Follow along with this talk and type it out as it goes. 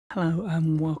Hello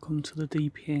and welcome to the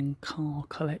DPN car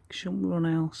collection. We're on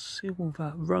our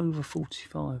silver Rover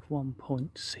 45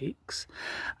 1.6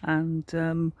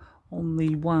 and on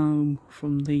the way home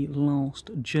from the last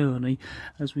journey,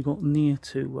 as we got near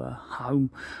to home,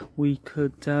 we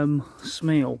could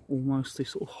smell almost this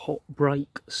sort of hot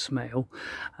brake smell.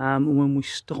 When we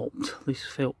stopped, this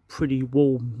felt pretty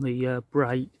warm, the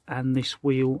brake and this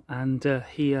wheel and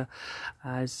here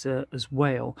as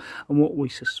well. And what we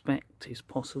suspect is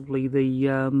possibly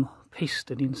the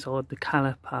piston inside the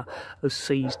caliper has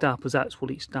seized up, as that's what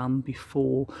it's done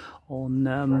before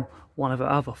on one of our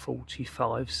other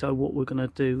 45s. So what we're going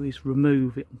to do is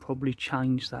remove it and probably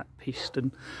change that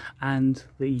piston and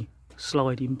the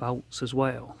sliding bolts as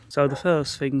well. So the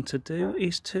first thing to do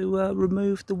is to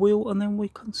remove the wheel, and then we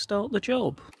can start the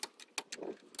job.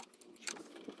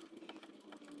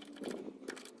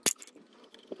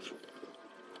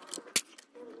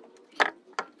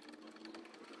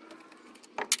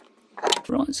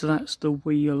 Right, so that's the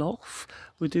wheel off.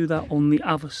 We do that on the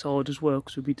other side as well,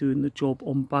 because we'll be doing the job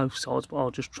on both sides, but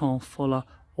I'll just try and follow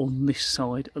on this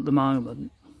side at the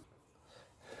moment.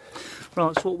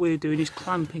 Right, so what we're doing is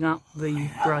clamping up the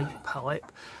brake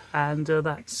pipe, and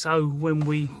that's so when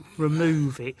we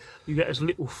remove it, you get as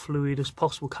little fluid as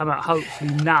possible come out,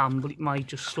 hopefully none, but it may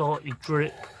just slightly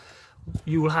drip.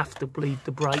 You will have to bleed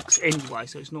the brakes anyway,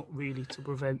 so it's not really to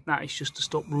prevent that, it's just to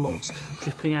stop lots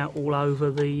dripping out all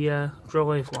over the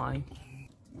driveway.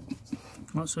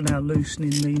 Right, so now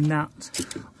loosening the nut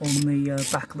on the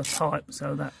back of the pipe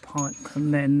so that pipe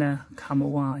can then come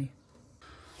away.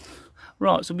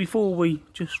 Right, so before we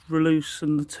just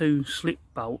reloosen the two slip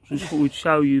bolts, I just thought we'd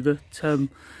show you that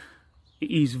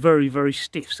it is very, very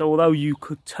stiff. So although you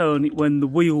could turn it when the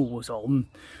wheel was on,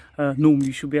 normally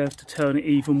you should be able to turn it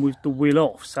even with the wheel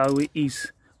off. So it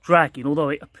is dragging, although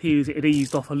it appears it had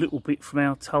eased off a little bit from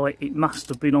how tight it must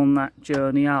have been on that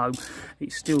journey home.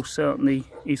 It still certainly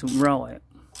isn't right.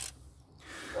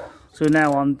 So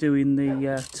now I'm doing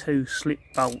the two slip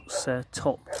bolts,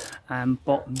 top and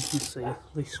bottom. You can see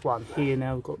this one here,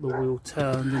 now we've got the wheel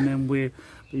turned, and then we'll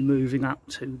be moving up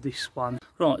to this one.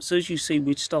 Right, so as you see,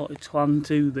 we've started to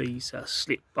undo these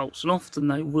slip bolts, and often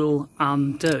they will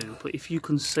undo, but if you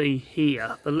can see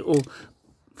here, the little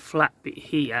flat bit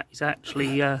here is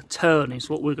actually turning.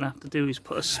 So what we're going to have to do is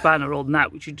put a spanner on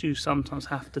that, which you do sometimes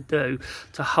have to do,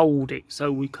 to hold it,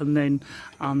 so we can then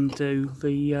undo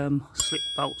the slip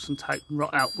bolts and take them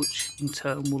right out, which in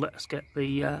turn will let us get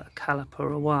the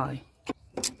caliper away.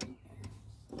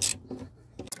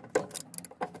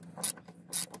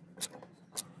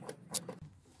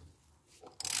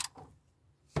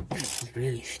 It's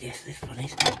really stiff, this one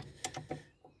is.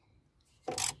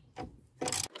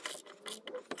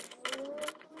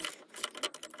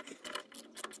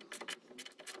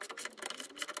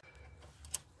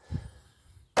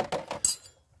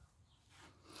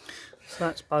 So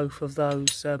that's both of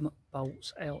those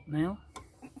bolts out now.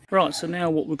 Right, so now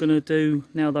what we're going to do,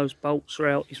 now those bolts are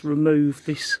out, is remove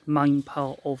this main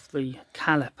part of the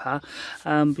caliper,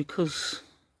 because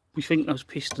we think those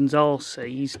pistons are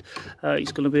seized.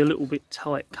 It's going to be a little bit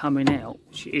tight coming out,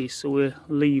 which it is, so we're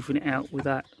leaving it out with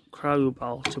that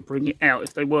crowbar to bring it out.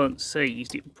 If they weren't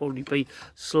seized, it would probably be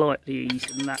slightly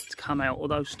easier than that to come out,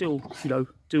 although still, you know,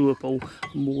 doable,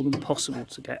 more than possible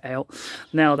to get out.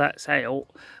 Now that's out,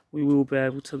 we will be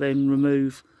able to then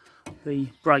remove the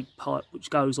brake pipe which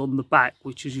goes on the back,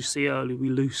 which, as you see earlier, we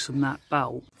loosen that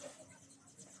bolt.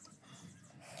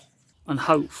 And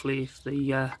hopefully if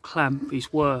the clamp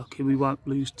is working, we won't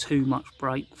lose too much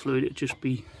brake fluid, it'll just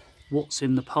be what's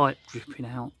in the pipe dripping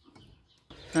out.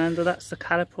 And that's the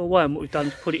caliper away, and what we've done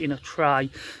is put it in a tray,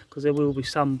 because there will be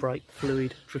some brake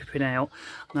fluid dripping out.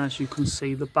 And as you can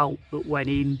see, the bolt that went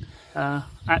in,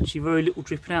 actually very little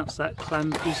dripping out, so that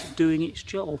clamp is doing its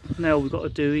job. Now all we've got to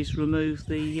do is remove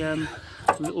the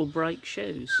little brake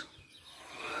shoes.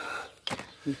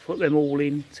 We put them all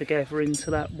in together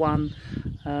into that one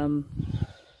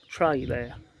tray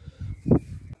there.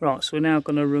 Right, so we're now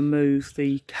going to remove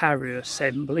the carrier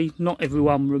assembly. Not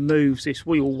everyone removes this,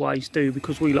 we always do,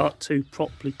 because we like to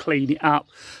properly clean it up,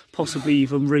 possibly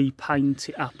even repaint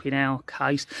it up in our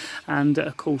case. And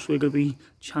of course we're going to be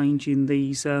changing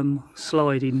these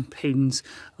sliding pins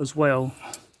as well.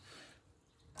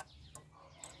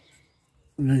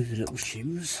 Remove the little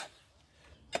shims.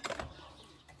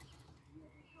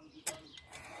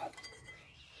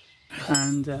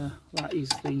 And that is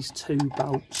these two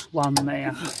bolts, one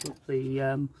there with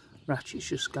the ratchet's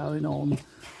just going on,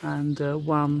 and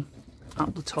one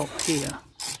up the top here.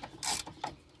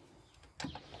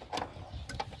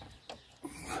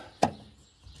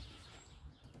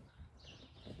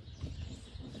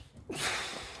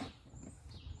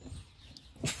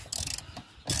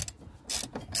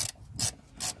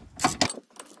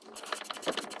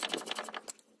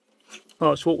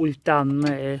 Right, so what we've done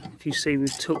there, if you see,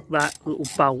 we've took that little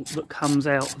bolt that comes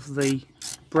out of the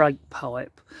brake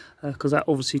pipe, because that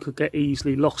obviously could get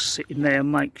easily lost sitting there,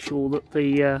 and make sure that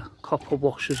the copper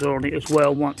washers are on it as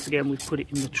well. Once again, we've put it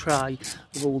in the tray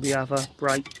with all the other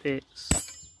brake bits.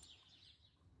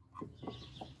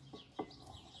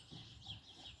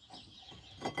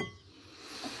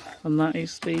 And that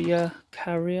is the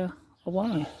carrier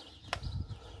away.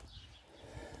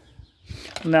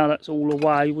 Now that's all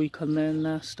away, we can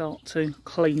then start to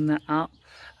clean that up.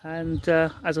 And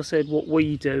as I said, what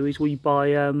we do is we buy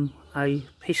a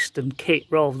piston kit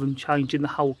rather than changing the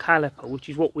whole caliper, which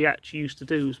is what we actually used to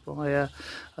do, is buy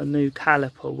a new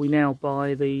caliper. We now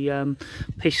buy the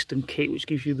piston kit, which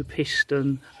gives you the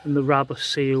piston and the rubber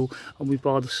seal, and we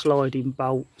buy the sliding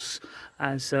bolts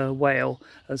as well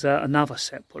as another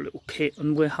separate little kit,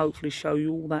 and we'll hopefully show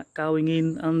you all that going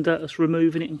in and us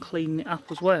removing it and cleaning it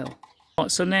up as well. Right,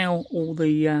 so now all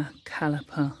the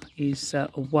caliper is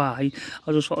away,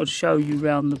 I just wanted to show you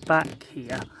around the back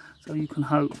here so you can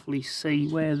hopefully see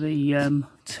where the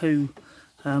two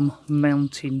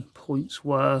mounting points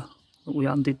were. That we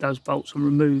undid those bolts and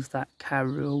removed that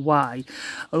carrier away.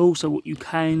 And also what you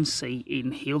can see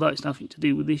in here, although it's nothing to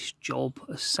do with this job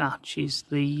as such, is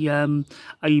the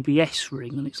ABS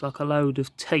ring, and it's like a load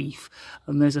of teeth,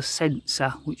 and there's a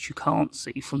sensor which you can't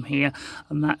see from here,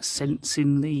 and that's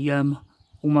sensing the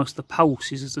almost the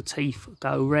pulses as the teeth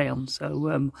go round.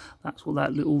 So that's what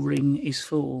that little ring is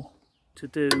for. To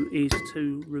do is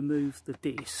to remove the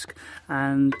disc,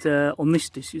 and on this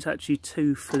disc it's actually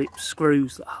two Phillips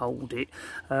screws that hold it.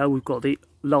 We've got it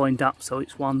lined up so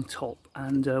it's one top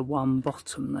and one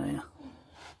bottom there.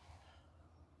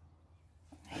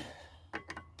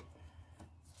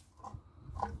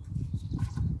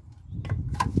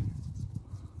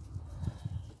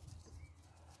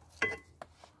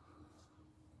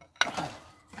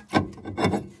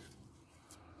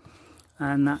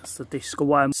 And that's the disc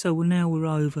away. So now we're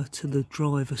over to the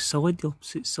driver's side, the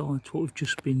opposite side to what we've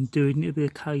just been doing. It'll be a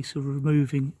case of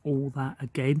removing all that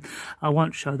again. I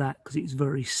won't show that because it's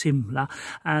very similar,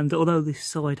 and although this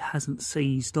side hasn't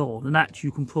seized on, and actually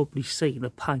you can probably see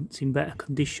the paint's in better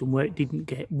condition where it didn't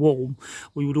get warm,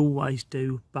 we would always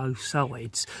do both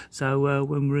sides. So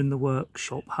when we're in the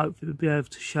workshop, hopefully we'll be able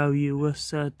to show you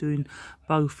us doing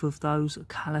both of those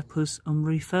calipers and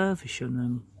refurbishing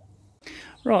them.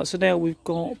 Right, so now we've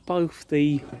got both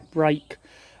the brake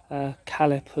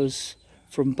calipers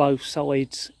from both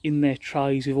sides in their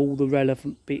trays with all the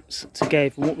relevant bits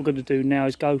together. And what we're going to do now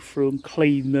is go through and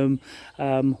clean them,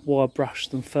 wire brush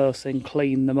them first, then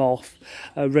clean them off,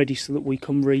 ready so that we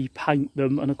can repaint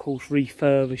them and of course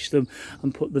refurbish them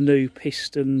and put the new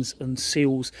pistons and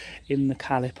seals in the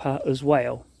caliper as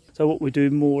well. So what we're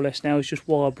doing more or less now is just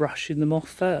wire brushing them off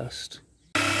first.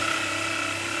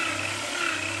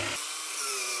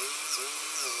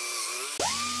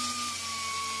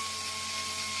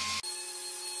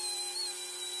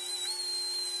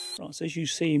 Right, so as you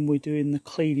see, we're doing the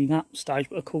cleaning up stage,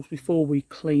 but of course before we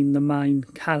clean the main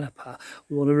caliper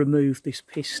we want to remove this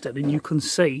piston, and you can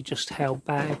see just how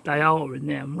bad they are in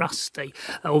there and rusty.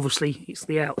 Obviously it's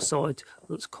the outside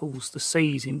that's caused the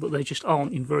seizing, but they just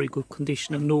aren't in very good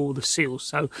condition, and nor the seals.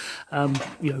 So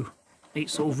you know,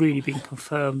 it's sort of really been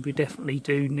confirmed we definitely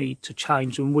do need to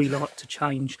change them. We like to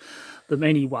change them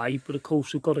anyway, but of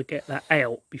course we've got to get that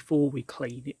out before we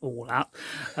clean it all up.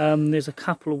 There's a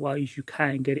couple of ways you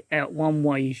can get it out. One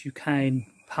way is you can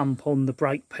pump on the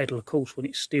brake pedal, of course, when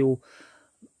it's still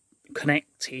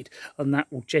connected, and that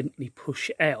will gently push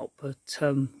it out, but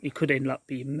it could end up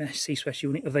being messy, especially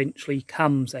when it eventually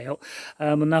comes out.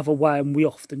 Another way, and we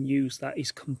often use that,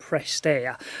 is compressed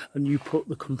air, and you put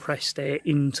the compressed air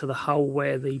into the hole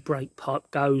where the brake pipe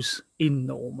goes in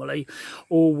normally,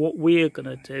 or what we're going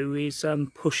to do is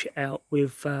push it out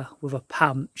with a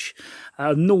punch.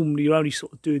 Normally you're only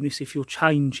sort of doing this if you're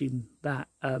changing that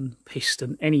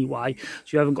piston anyway, so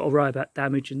you haven't got to worry about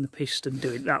damaging the piston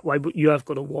doing it that way, but you have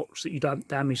got to watch that you don't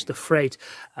damage the thread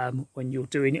when you're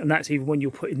doing it, and that's even when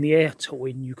you're putting the air tool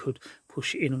in, you could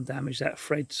push it in and damage that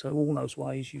thread. So all those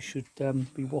ways you should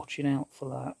be watching out for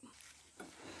that.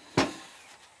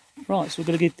 Right, so we're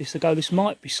going to give this a go. This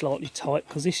might be slightly tight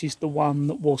because this is the one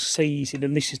that was seizing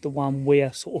and this is the one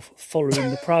we're sort of following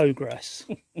the progress.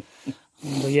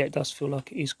 And yeah, it does feel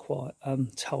like it is quite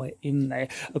tight in there.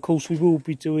 Of course, we will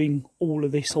be doing all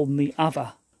of this on the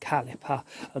other caliper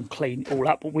and clean it all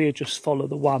up, but we'll just follow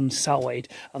the one side,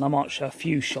 and I might show a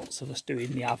few shots of us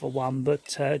doing the other one,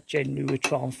 but generally we'll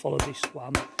try and follow this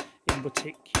one in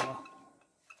particular.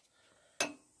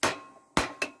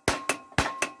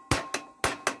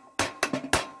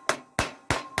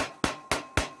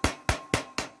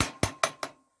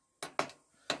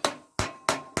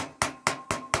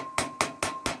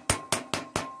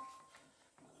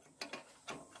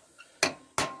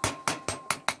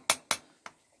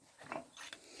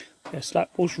 Yes, that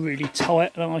was really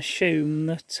tight, and I assume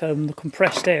that the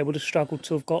compressed air would have struggled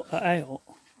to have got that out.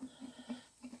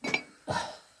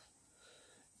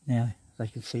 Now they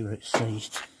can see where it's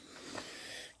seized.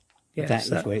 Yes,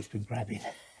 That is where it's been grabbing.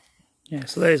 Yeah,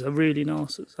 so there's a really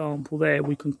nice example there.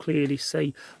 We can clearly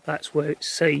see that's where it's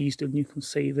seized, and you can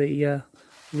see the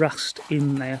rust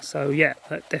in there. So yeah,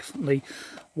 that definitely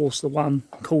was the one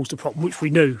caused the problem, which we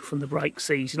knew from the brake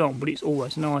seizing on, but it's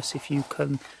always nice if you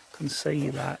can see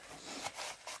that.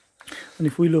 And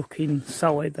if we look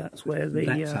inside, that's where the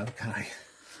okay.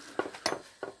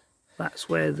 That's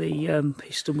where the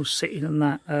piston was sitting, and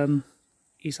that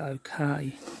is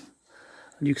okay.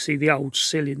 And you can see the old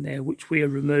sill in there, which we'll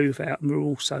remove out, and we'll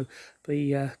also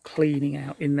be cleaning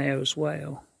out in there as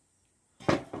well.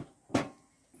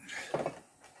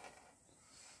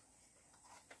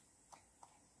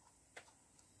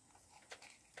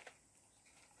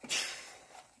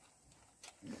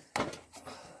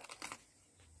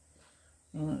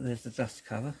 Right, there's the dust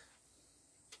cover.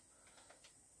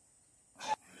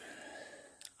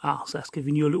 So that's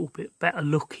giving you a little bit better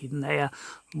look in there.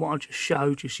 And what I just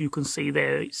showed you, so you can see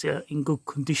there, it's in good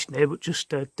condition there, but just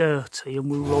dirty, and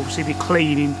we will obviously be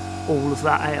cleaning all of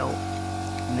that out.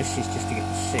 And this is just to get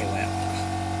the seal out.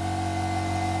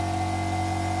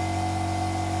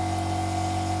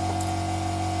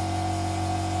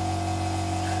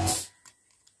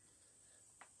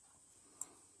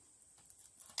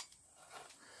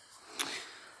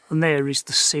 And there is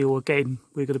the seal again.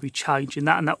 We're going to be changing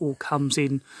that, and that all comes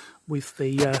in with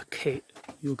the kit.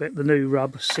 You'll get the new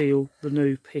rubber seal, the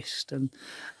new piston,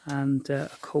 and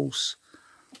of course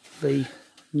the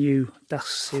new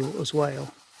dust seal as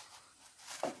well.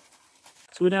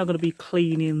 So we're now going to be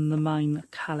cleaning the main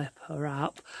caliper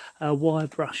up, wire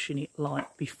brushing it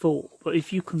like before. But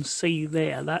if you can see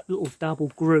there, that little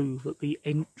double groove at the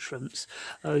entrance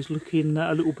is looking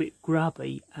a little bit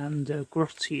grubby and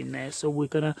grotty in there. So we're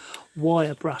going to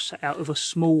wire brush that out with a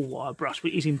small wire brush.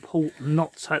 But it is important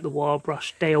not to take the wire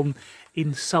brush down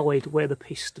inside where the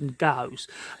piston goes.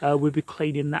 We'll be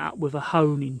cleaning that up with a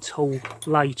honing tool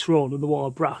later on, and the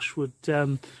wire brush would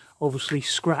obviously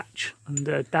scratch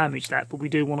and damage that, but we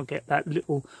do want to get that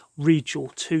little ridge or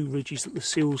two ridges that the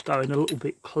seal's going a little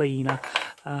bit cleaner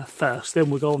first. Then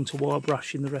we'll go on to wire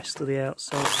brushing the rest of the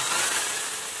outside.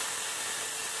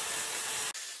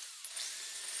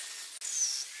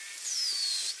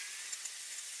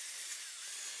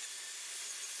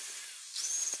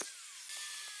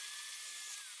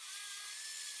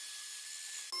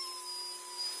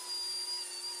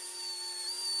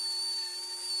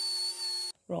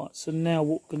 Right, so now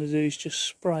what we're going to do is just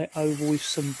spray it over with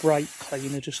some brake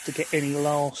cleaner just to get any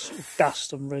last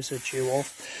dust and residue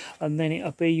off, and then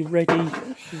it'll be ready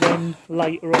then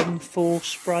later on for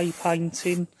spray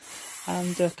painting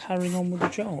and carrying on with the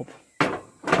job.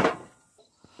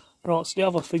 Right, so the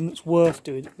other thing that's worth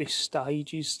doing at this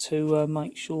stage is to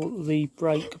make sure that the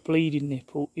brake bleeding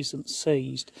nipple isn't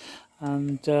seized,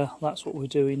 and that's what we're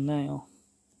doing now.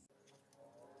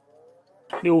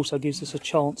 It also gives us a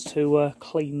chance to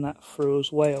clean that through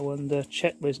as well, and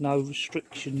check there's no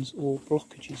restrictions or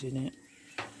blockages in it.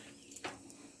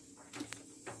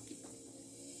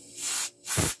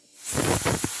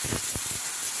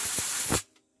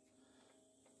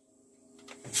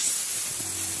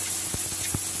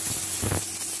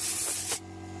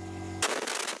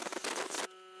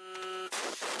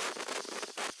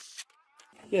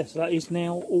 Yes, that is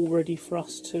now all ready for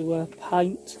us to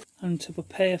paint and to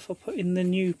prepare for putting the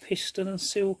new piston and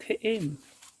seal kit in.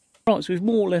 Right, so we've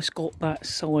more or less got that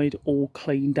side all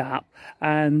cleaned up,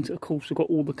 and of course we've got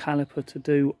all the caliper to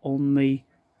do on the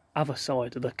other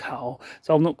side of the car,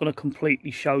 so I'm not going to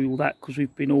completely show you all that because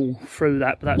we've been all through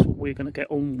that, but that's what we're going to get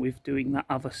on with, doing that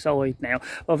other side now.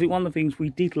 But I think one of the things we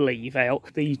did leave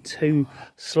out, the two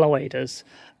sliders,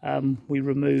 we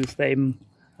removed them,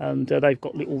 and they've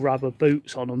got little rubber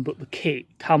boots on them, but the kit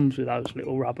comes with those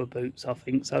little rubber boots, I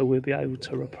think, so we'll be able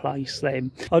to replace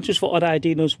them. I just thought I'd add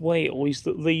in as well is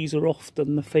that these are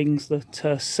often the things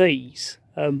that seize.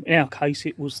 In our case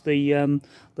it was the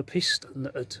piston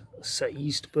that had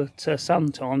seized, but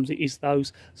sometimes it is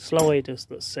those sliders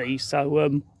that seize,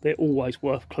 so they're always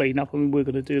worth cleaning up. I mean, we're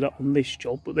going to do that on this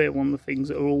job, but they're one of the things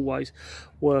that are always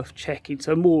worth checking.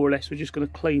 So more or less we're just going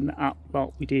to clean that up like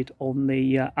we did on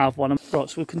the other one. Right,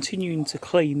 so we're continuing to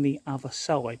clean the other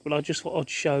side, but I just thought I'd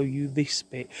show you this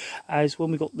bit, as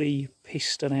when we got the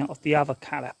piston out of the other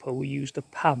caliper we used a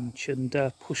punch and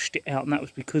pushed it out, and that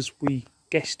was because we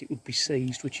guessed it would be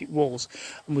seized, which it was,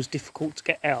 and was difficult to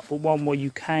get out. But one way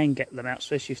you can get them out,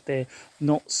 especially if they're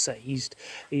not seized,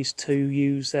 is to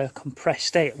use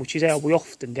compressed air, which is how we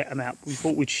often get them out. We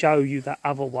thought we'd show you that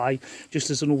other way just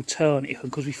as an alternative,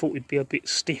 because we thought it'd be a bit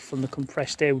stiff and the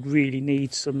compressed air would really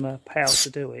need some power to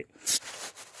do it.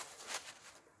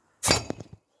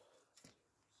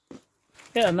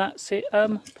 Yeah, and that's it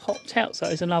popped out, so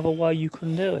there's another way you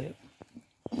can do it.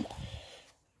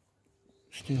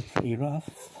 Still pretty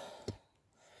rough.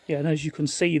 Yeah, and as you can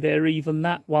see there, even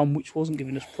that one, which wasn't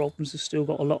giving us problems, has still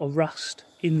got a lot of rust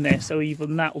in there. So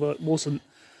even that, although it wasn't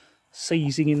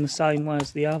seizing in the same way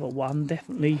as the other one,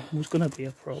 definitely was going to be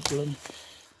a problem.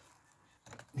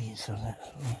 Yeah, so that's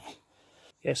right.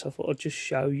 Yes, I thought I'd just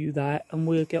show you that, and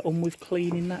we'll get on with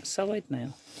cleaning that side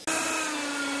now.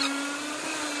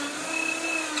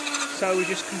 So we're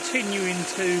just continuing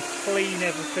to clean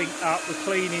everything up. We're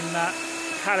cleaning that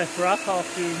caliper up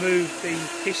after we remove the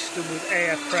piston with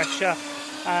air pressure,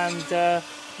 and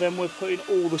then we're putting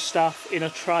all the stuff in a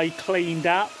tray cleaned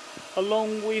up,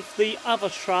 along with the other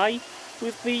tray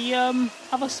with the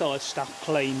other side stuff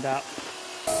cleaned up.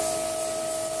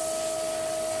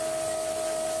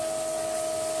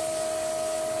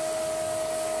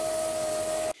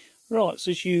 Right,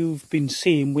 so as you've been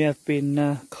seeing, we have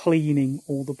been cleaning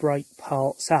all the brake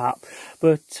parts up,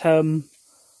 but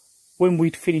when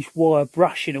we'd finished wire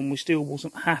brushing them, we still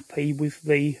wasn't happy with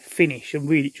the finish, and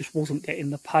really it just wasn't getting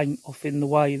the paint off in the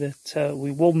way that we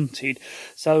wanted.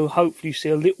 So hopefully you see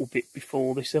a little bit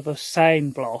before this of a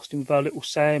sandblasting with our little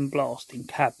sandblasting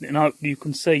cabinet, and hopefully you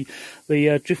can see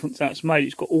the difference that's made.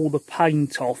 It's got all the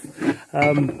paint off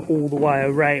all the way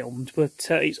around,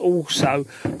 but it's also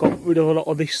got rid of a lot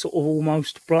of this sort of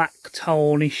almost black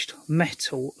tarnished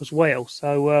metal as well.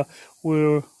 So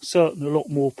we're certainly a lot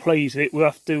more pleased with it. We'll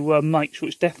have to make sure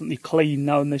it's definitely clean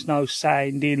though, and there's no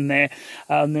sand in there,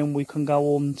 and then we can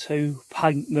go on to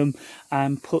paint them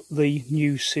and put the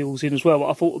new seals in as well. But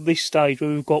I thought at this stage,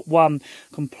 where we've got one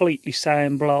completely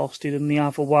sandblasted and the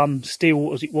other one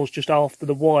still as it was just after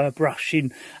the wire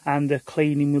brushing and the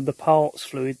cleaning with the parts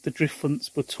fluid, the difference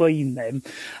between them,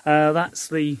 that's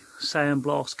the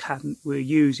sandblast cabinet we're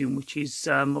using, which is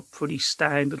a pretty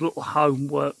standard little home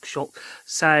workshop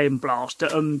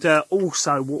sandblaster. And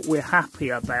also what we're happy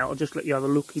about, I'll just let you have a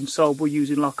look inside, we're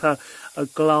using like a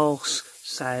glass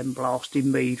sandblasting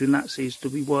meter, and that seems to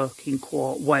be working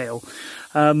quite well.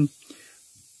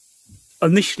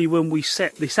 Initially when we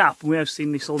set this up, and we have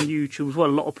seen this on YouTube as well,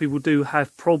 a lot of people do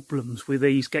have problems with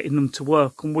these getting them to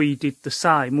work, and we did the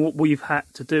same. What we've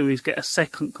had to do is get a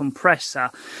second compressor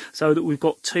so that we've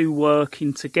got two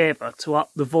working together to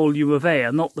up the volume of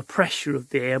air, not the pressure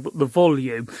of the air but the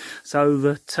volume, so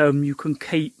that you can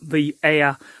keep the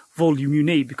air volume you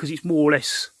need, because it's more or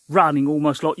less running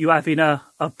almost like you having a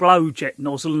blowjet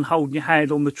nozzle and holding your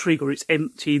hand on the trigger. It's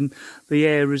emptying the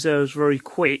air reserves very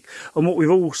quick. And what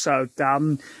we've also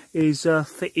done is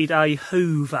fitted a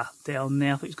hoover down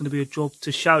there. I think it's going to be a job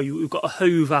to show you. We've got a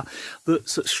hoover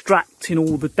that's extracting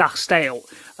all the dust out,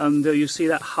 and you'll see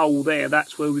that hole there.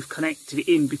 That's where we've connected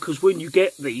it in, because when you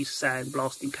get these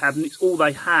sandblasting cabinets, all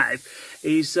they have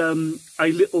is a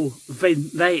little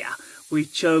vent there,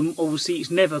 which obviously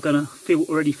it's never going to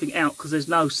filter anything out because there's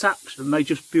no suction. They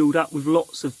just build up with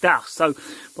lots of dust. So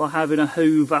by having a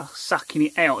hoover sucking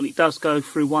it out, and it does go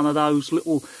through one of those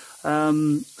little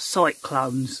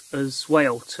cyclones as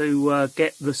well to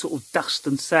get the sort of dust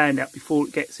and sand out before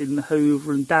it gets in the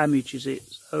hoover and damages it.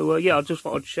 So yeah, I just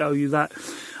thought I'd show you that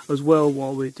as well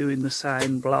while we're doing the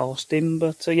sandblasting.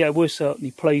 But yeah, we're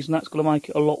certainly pleased, and that's going to make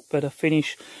it a lot better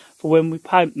finish for when we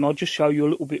paint them. I'll just show you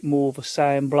a little bit more of a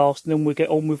sandblast, and then we'll get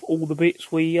on with all the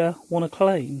bits we want to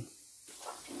clean.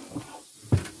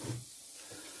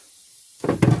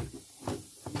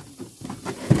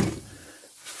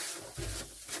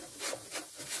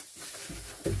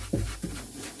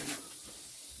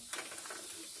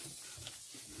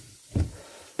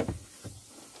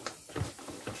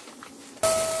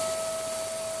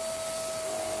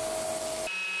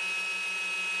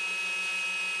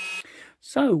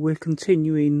 So we're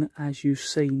continuing, as you've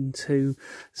seen, to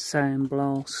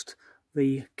sandblast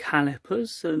the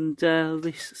calipers, and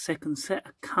this second set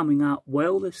are coming up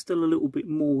well. There's still a little bit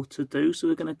more to do, so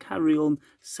we're going to carry on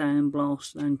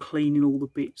sandblasting and cleaning all the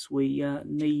bits we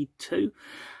need to,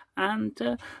 and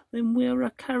then we'll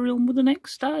carry on with the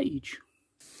next stage.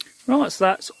 Right, so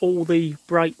that's all the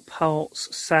brake parts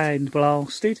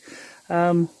sandblasted.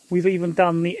 We've even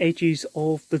done the edges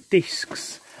of the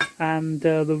discs and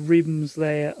the rims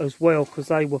there as well, because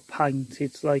they were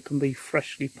painted, so they can be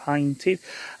freshly painted.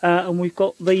 And we've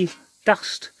got the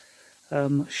dust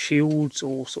shields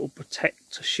or sort of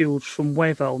protector shields from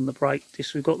weather on the brake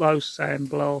discs. We've got those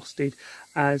sandblasted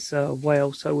as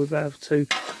well, so we'll be able to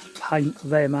paint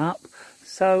them up.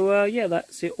 So yeah,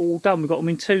 that's it all done. We've got them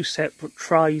in 2 separate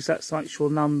trays. That's to make sure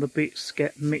none of the bits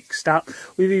get mixed up.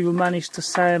 We've even managed to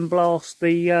sandblast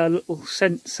the little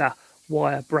sensor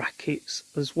wire brackets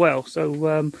as well. So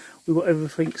we've got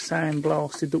everything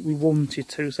sandblasted that we wanted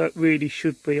to. So it really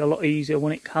should be a lot easier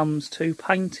when it comes to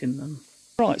painting them.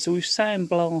 Right, so we've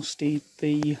sandblasted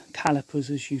the calipers,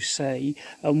 as you see,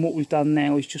 and what we've done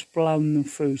now is just blown them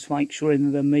through to make sure any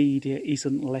of the media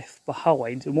isn't left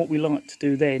behind. And what we like to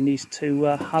do then is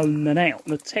to hone them out.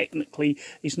 Now, technically,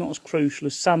 it's not as crucial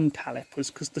as some calipers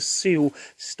because the seal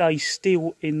stays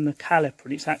still in the caliper,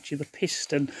 and it's actually the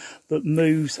piston that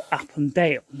moves up and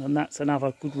down, and that's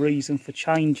another good reason for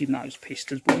changing those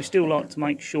pistons. But we still like to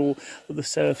make sure that the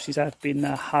surfaces have been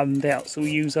honed out. So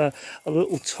we use a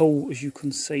little tool, as you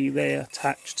can see there,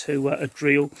 attached to a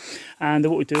drill, and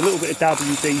what we do, a little bit of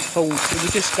WD-40. We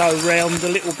just go round a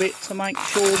little bit to make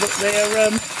sure that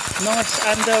they're nice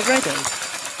and ready.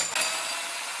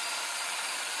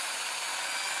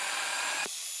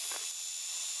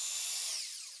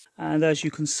 And as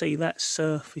you can see, that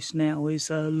surface now is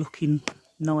looking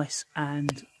nice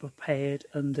and prepared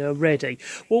and ready.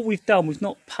 What we've done, we've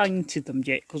not painted them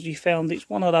yet because we found it's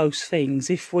one of those things,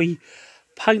 if we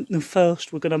paint them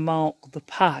first we're going to mark the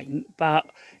paint, but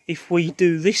if we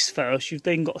do this first you've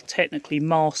then got to technically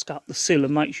mask up the seal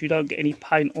and make sure you don't get any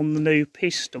paint on the new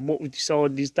piston. What we've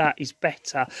decided is that is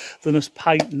better than us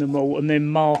painting them all and then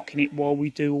marking it while we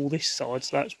do all this side,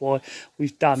 so that's why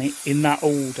we've done it in that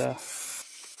order.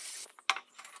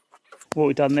 What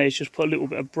we've done there is just put a little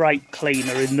bit of brake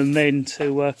cleaner in them then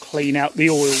to clean out the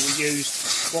oil we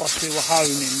used whilst we were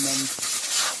honing them.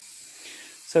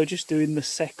 So just doing the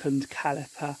second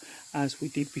caliper as we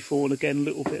did before, and again a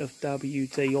little bit of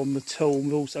WD on the tool.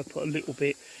 We've also put a little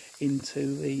bit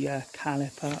into the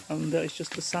caliper, and it's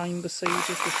just the same procedure as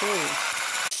before.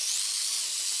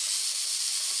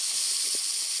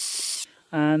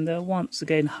 And once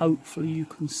again, hopefully you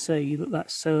can see that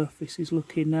that surface is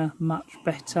looking much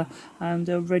better and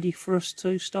ready for us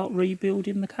to start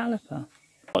rebuilding the caliper.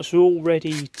 So we're all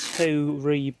ready to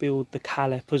rebuild the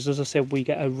calipers. As I said, we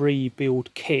get a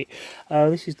rebuild kit.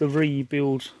 This is the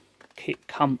rebuild kit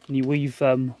company we've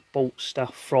bought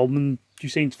stuff from, and you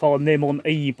seem to find them on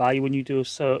eBay. When you do a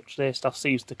search, their stuff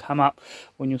seems to come up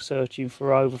when you're searching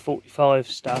for over 45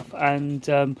 stuff,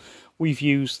 and we've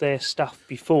used their stuff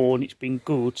before and it's been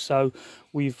good, so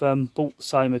we've bought the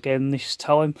same again this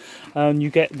time. You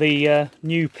get the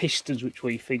new pistons, which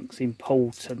we think is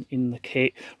important in the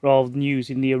kit rather than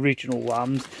using the original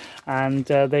ones, and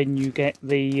then you get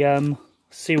the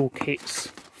seal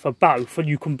kits for both, and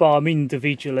you can buy them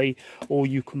individually or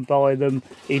you can buy them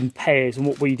in pairs. And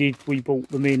what we did, we bought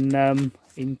them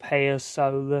in pairs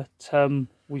so that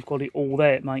we've got it all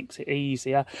there. It makes it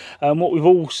easier. What we've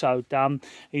also done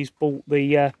is bought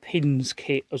the pins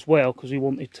kit as well, because we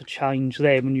wanted to change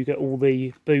them, and you get all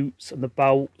the boots and the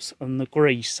bolts and the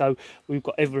grease. So we've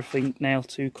got everything now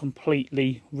to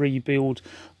completely rebuild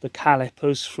the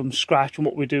calipers from scratch. And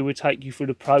what we do, we take you through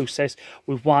the process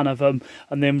with one of them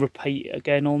and then repeat it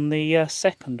again on the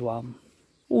second one.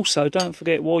 Also, don't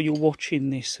forget while you're watching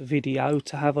this video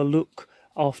to have a look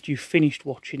after you've finished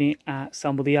watching it at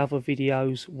some of the other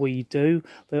videos we do.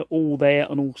 They're all there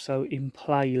and also in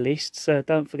playlists.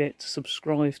 Don't forget to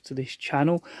subscribe to this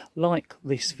channel, like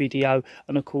this video,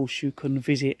 and of course you can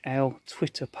visit our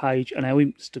Twitter page and our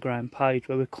Instagram page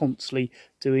where we're constantly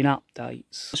doing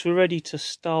updates. So we're ready to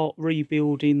start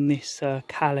rebuilding this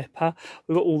caliper.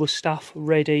 We've got all the stuff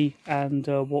ready and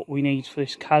what we need for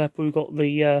this caliper. We've got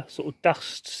the sort of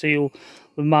dust seal,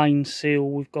 the main seal,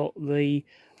 we've got the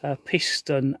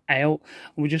piston out,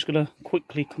 and we're just going to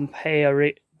quickly compare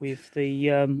it with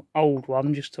the old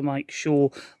one just to make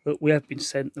sure that we have been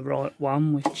sent the right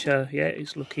one, which yeah,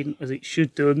 it's looking as it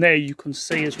should do. And there you can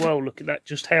see as well, look at that,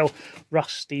 just how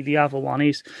rusty the other one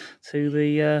is to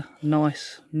the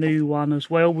nice new one as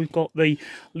well. We've got the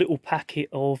little packet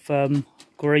of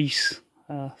grease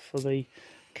for the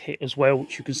kit as well,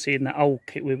 which you can see in that old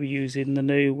kit we were using the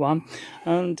new one,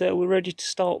 and we're ready to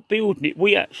start building it.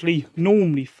 We actually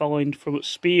normally find from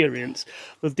experience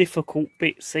the difficult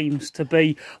bit seems to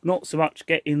be not so much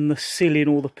getting the sealing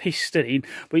or the piston in,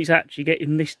 but it's actually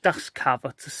getting this dust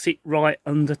cover to sit right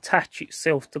and attach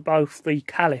itself to both the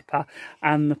caliper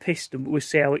and the piston. But we'll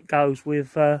see how it goes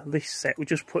with this set. We're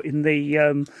just putting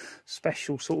the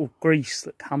special sort of grease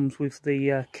that comes with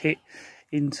the kit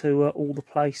into all the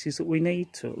places that we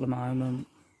need to at the moment.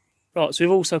 Right, so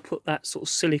we've also put that sort of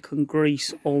silicone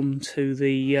grease onto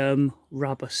the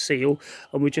rubber seal,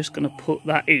 and we're just going to put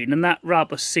that in. And that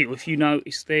rubber seal, if you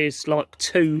notice, there's like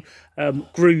two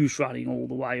grooves running all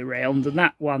the way around, and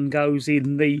that one goes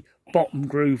in the bottom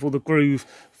groove, or the groove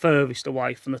furthest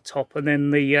away from the top, and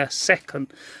then the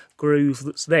second groove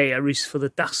that's there is for the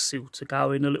dust seal to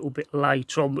go in a little bit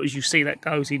later on. But as you see, that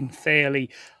goes in fairly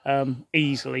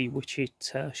easily, which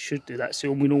it should do. That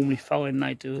seal we normally find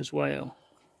they do as well.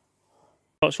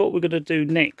 Right, so what we're going to do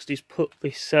next is put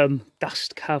this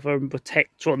dust cover and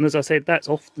protector on. As I said, that's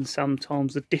often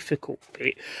sometimes the difficult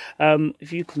bit.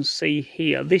 If you can see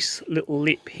here, this little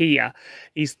lip here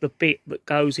is the bit that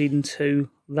goes into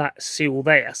that seal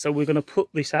there. So we're going to put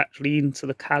this actually into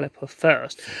the caliper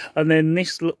first, and then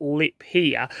this little lip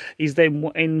here is then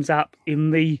what ends up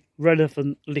in the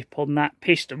relevant lip on that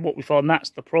piston. What we find, that's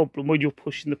the problem when you're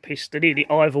pushing the piston in,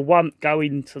 it either won't go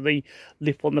into the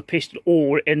lip on the piston,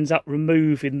 or it ends up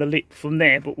removing the lip from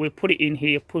there. But we'll put it in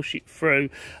here, push it through,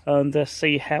 and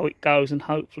see how it goes, and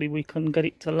hopefully we can get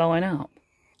it to line up.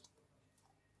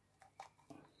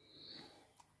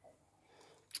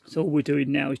 So all we're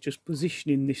doing now is just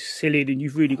positioning this seal in, and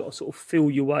you've really got to sort of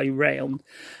feel your way round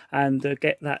and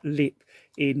get that lip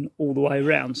in all the way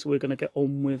around. So we're going to get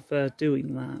on with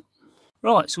doing that.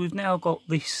 Right, so we've now got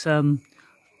this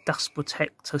dust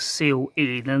protector seal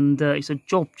in, and it's a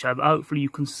job but hopefully you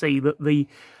can see that the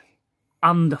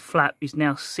under flap is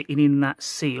now sitting in that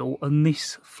seal, and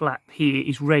this flap here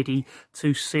is ready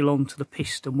to seal onto the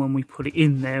piston when we put it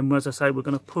in there. And as I say, we're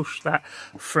going to push that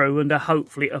through, and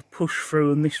hopefully it'll push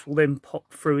through, and this will then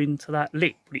pop through into that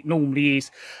lip. But it normally is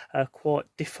quite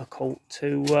difficult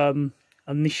to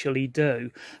initially do,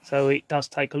 so it does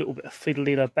take a little bit of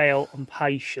fiddling about and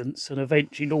patience, and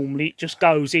eventually normally it just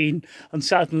goes in and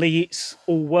suddenly it's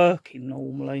all working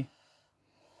normally.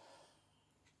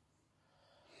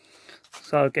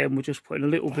 So again, we're just putting a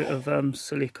little bit of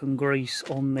silicone grease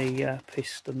on the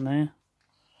piston there.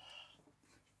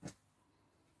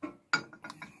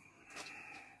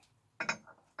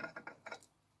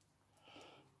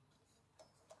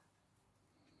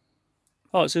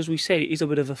 Right, so as we said, it is a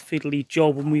bit of a fiddly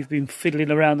job, and we've been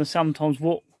fiddling around, and sometimes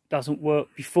what doesn't work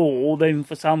before, then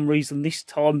for some reason this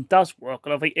time does work.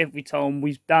 And I think every time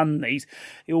we've done these,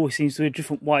 it always seems to be a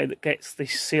different way that gets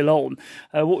this seal on.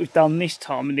 What we've done this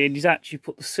time in the end is actually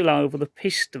put the seal over the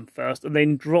piston first, and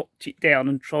then dropped it down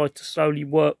and tried to slowly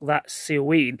work that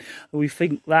seal in. And we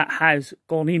think that has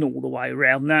gone in all the way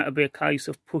around. Now it'll be a case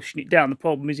of pushing it down. The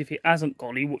problem is, if it hasn't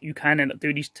gone in, what you can end up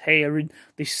doing is tearing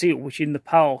this seal, which in the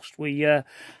past we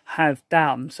have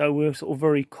done. So we're sort of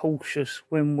very cautious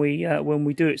when we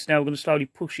do it. So now we're going to slowly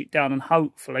push it down, and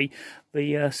hopefully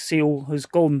the seal has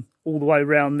gone all the way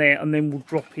around there, and then we'll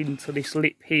drop into this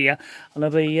lip here, and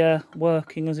it'll be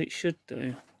working as it should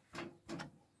do.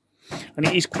 And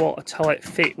it is quite a tight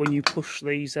fit when you push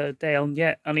these down,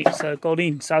 and it's gone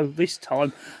in. So this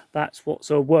time that's what's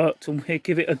worked, and we'll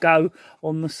give it a go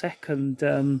on the second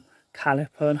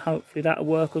caliper, and hopefully that'll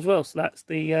work as well. So that's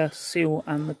the seal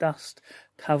and the dust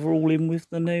cover all in with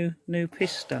the new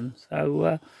piston.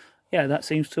 So yeah, that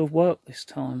seems to have worked this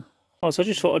time. Right, so I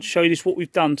just thought I'd show you this, what we've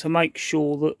done to make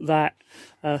sure that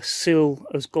seal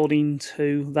has gone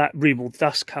into that rim, or the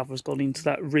dust cover has gone into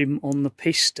that rim on the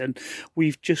piston.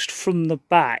 We've just from the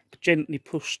back gently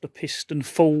pushed the piston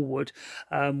forward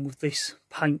with this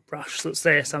paintbrush that's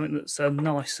there, something that's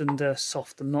nice and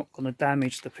soft and not going to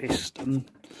damage the piston.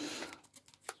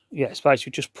 Yeah, it's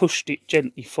basically just pushed it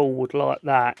gently forward like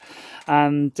that,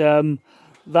 and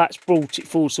that's brought it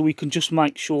forward, so we can just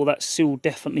make sure that seal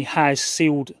definitely has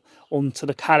sealed onto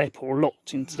the caliper, or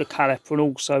locked into the caliper, and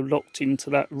also locked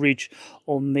into that ridge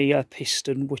on the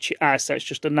piston, which it has. So it's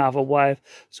just another way of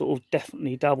sort of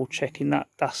definitely double checking that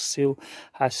dust seal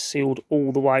has sealed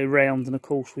all the way around. And of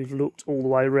course we've looked all the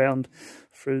way around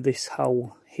through this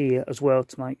hole here as well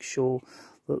to make sure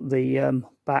that the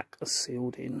back is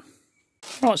sealed in.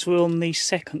 Right, so we're on the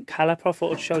second caliper. I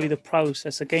thought I'd show you the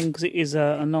process again, because it is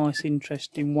a nice,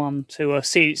 interesting one to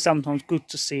see. It's sometimes good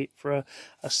to see it for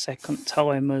a second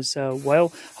time as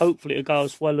well. Hopefully it'll go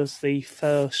as well as the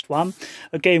first one.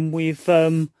 Again, we've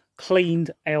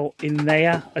cleaned out in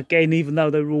there, again, even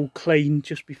though they're all clean,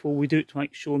 just before we do it, to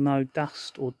make sure no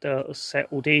dust or dirt has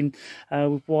settled in.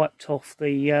 We've wiped off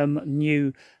the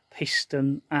new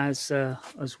piston as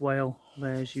well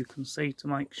there, as you can see, to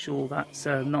make sure that's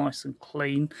nice and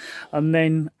clean. And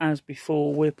then, as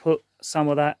before, we put some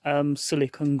of that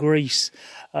silicone grease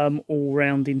all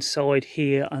round inside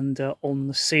here and on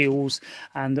the seals,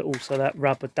 and also that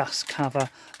rubber dust cover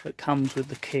that comes with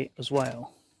the kit as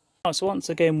well. Right, so once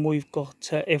again we've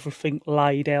got everything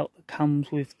laid out that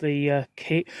comes with the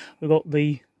kit. We've got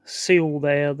the seal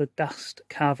there, the dust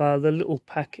cover, the little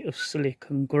packet of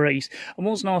silicone grease. And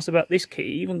what's nice about this kit, it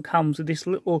even comes with this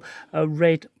little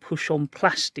red push-on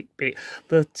plastic bit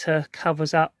that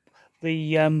covers up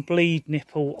the bleed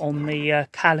nipple on the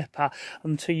caliper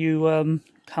until you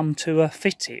come to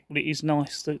fit it. But it is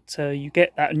nice that you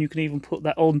get that, and you can even put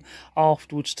that on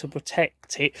afterwards to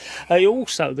protect it.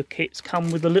 Also, the kits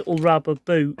come with the little rubber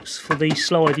boots for the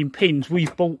sliding pins.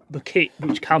 We've bought the kit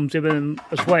which comes with them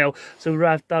as well, so we'll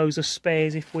have those as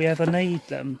spares if we ever need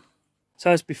them. So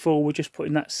as before, we're just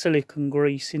putting that silicone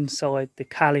grease inside the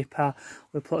caliper.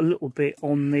 We'll put a little bit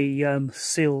on the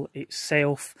seal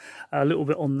itself, a little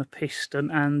bit on the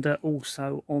piston, and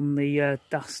also on the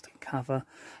dust cover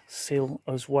seal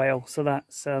as well. So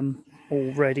that's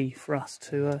all ready for us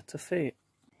to fit.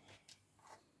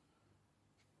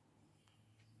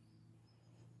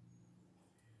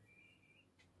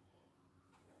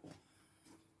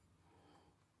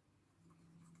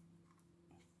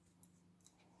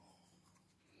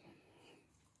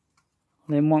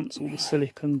 And then once all the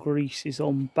silicone grease is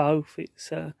on both,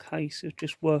 it's a case of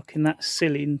just working that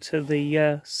seal into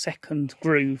the second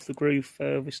groove, the groove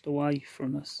furthest away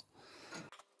from us.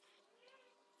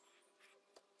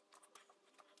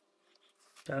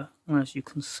 So, as you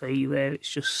can see there, it's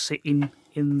just sitting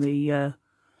in the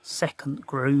second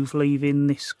groove, leaving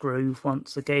this groove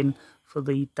once again for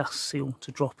the dust seal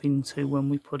to drop into when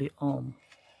we put it on.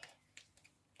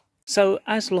 So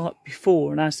as like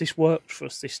before, and as this worked for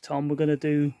us this time, we're going to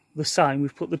do the same.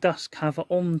 We've put the dust cover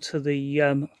onto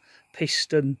the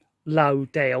piston low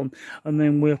down, and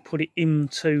then we'll put it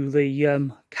into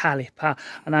the caliper,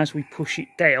 and as we push it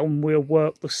down we'll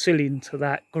work the seal into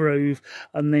that groove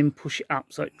and then push it up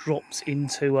so it drops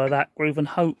into that groove, and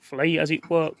hopefully, as it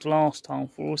worked last time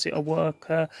for us, it'll work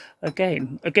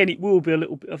again. It will be a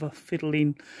little bit of a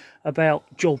fiddling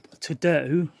about job to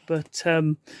do, but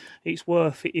it's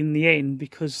worth it in the end,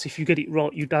 because if you get it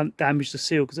right you don't damage the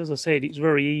seal, because as I said, it's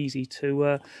very easy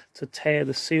to tear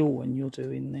the seal when you're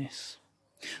doing this.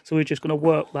 So we're just going to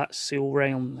work that seal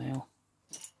round now.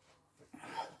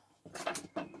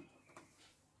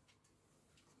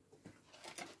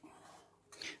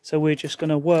 So we're just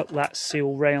going to work that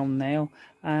seal round now,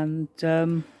 and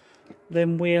then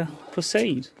we'll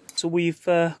proceed. So we've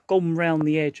gone round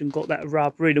the edge and got that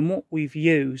rubber in, and what we've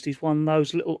used is one of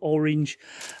those little orange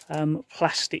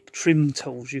plastic trim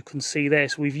tools you can see there.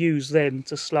 So we've used them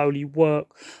to slowly work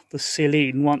the seal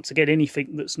in. Once again,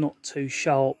 anything that's not too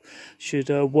sharp should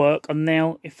work. And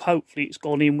now, if hopefully it's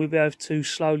gone in, we'll be able to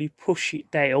slowly push it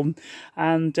down,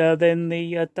 and then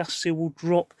the dust seal will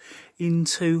drop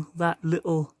into that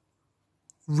little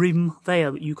rim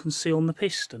there that you can see on the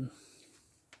piston.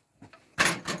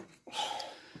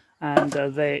 And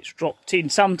there it's dropped in.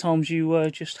 Sometimes you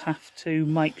just have to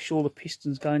make sure the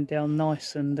piston's going down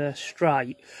nice and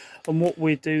straight. And what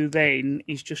we do then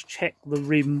is just check the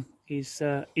rim is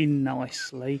in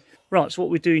nicely. Right, so what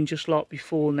we're doing just like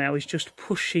before now is just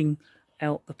pushing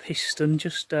out the piston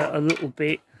just a little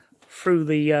bit through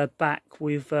the back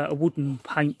with a wooden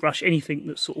paintbrush. Anything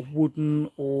that's sort of wooden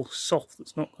or soft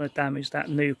that's not going to damage that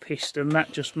new piston.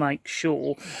 That just makes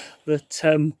sure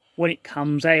that when it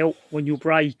comes out, when you're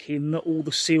braking, that all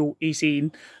the seal is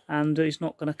in and it's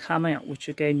not going to come out, which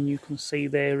again you can see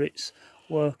there it's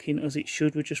working as it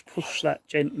should. We just push that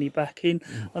gently back in,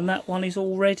 and that one is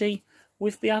all ready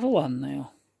with the other one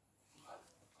now.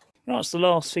 Right, so the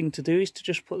last thing to do is to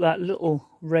just put that little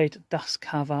red dust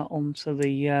cover onto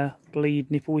the bleed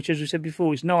nipple, which, as we said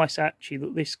before, is nice actually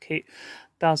that this kit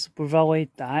does provide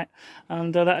that,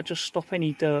 and that'll just stop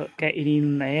any dirt getting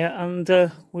in there,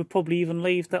 and we'll probably even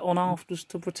leave that on afterwards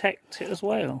to protect it as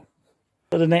well.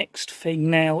 But the next thing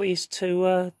now is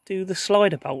to do the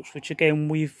slider bolts, which again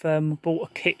we've bought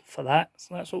a kit for that,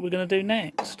 so that's what we're going to do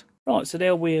next. Right, so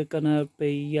now we're going to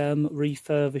be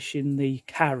refurbishing the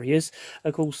carriers.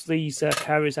 Of course, these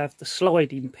carriers have the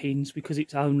sliding pins because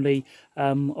it's only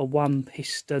a one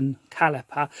piston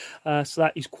caliper, so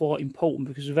that is quite important,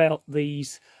 because without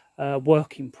these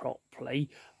working properly,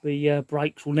 the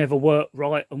brakes will never work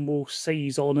right and will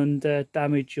seize on and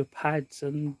damage your pads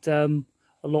and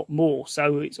a lot more.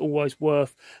 So it's always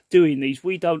worth doing these.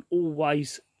 We don't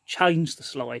always change the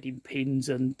sliding pins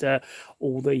and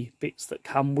all the bits that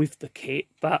come with the kit,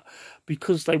 but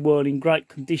because they weren't in great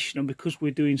condition and because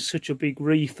we're doing such a big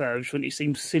refurbishment, it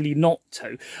seems silly not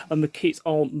to, and the kits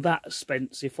aren't that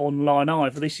expensive online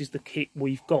either. This is the kit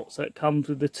we've got, so it comes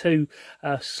with the two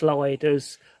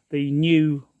sliders, the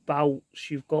new bolts,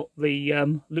 you've got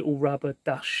the little rubber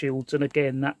dust shields, and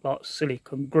again that like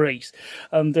silicone grease.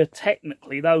 And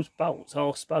technically those bolts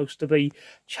are supposed to be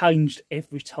changed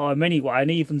every time anyway,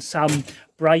 and even some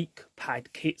brake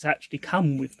pad kits actually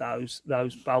come with those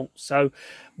bolts. So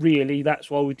really that's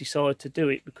why we decided to do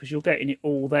it, because you're getting it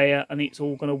all there and it's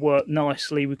all going to work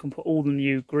nicely. We can put all the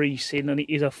new grease in, and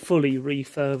it is a fully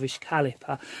refurbished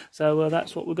caliper. So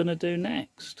that's what we're going to do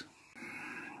next.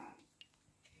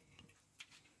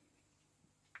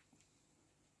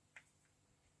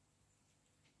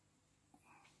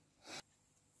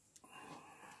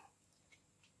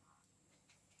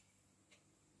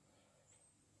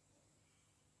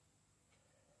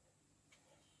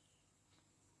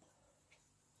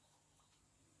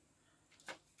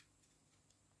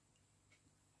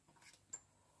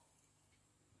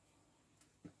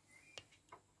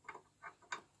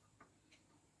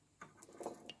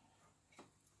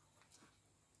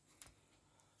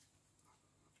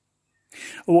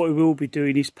 What we will be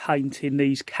doing is painting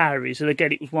these carriers, and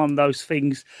again it was one of those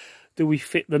things, do we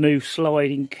fit the new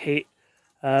sliding kit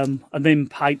and then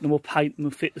paint them, or paint them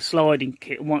and fit the sliding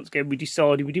kit? And once again we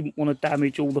decided we didn't want to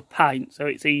damage all the paint, so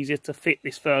it's easier to fit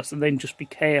this first and then just be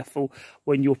careful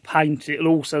when you're painting it. And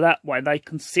also that way they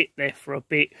can sit there for a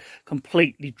bit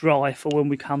completely dry for when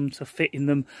we come to fitting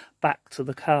them back to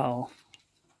the car.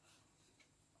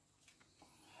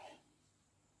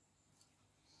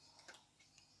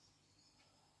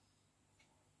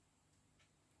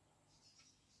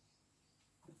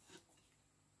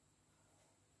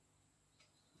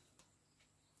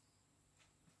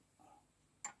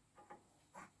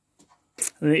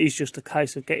 And it is just a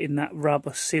case of getting that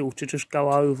rubber seal to just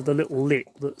go over the little lip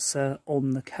that's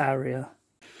on the carrier.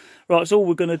 Right, so all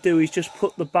we're going to do is just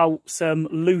put the bolts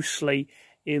loosely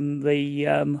in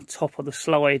the top of the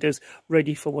sliders,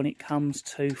 ready for when it comes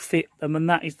to fit them. And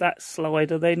that is that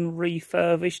slider then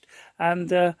refurbished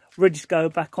and ready to go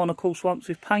back on, of course, once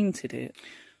we've painted it.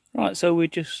 Right, so we're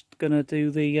just going to do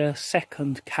the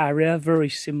second carrier. Very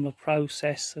similar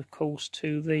process, of course,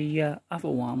 to the other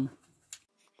one.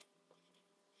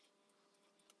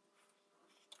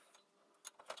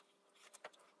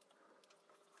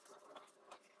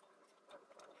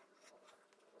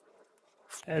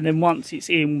 And then once it's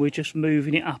in, we're just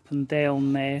moving it up and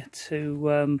down there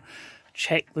to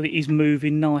check that it is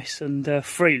moving nice and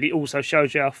freely. It also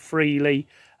shows you how freely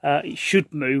it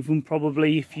should move, and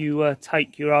probably if you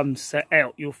take your unset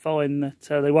out, you'll find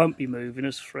that they won't be moving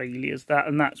as freely as that,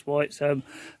 and that's why it's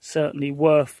certainly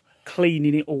worth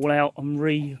cleaning it all out and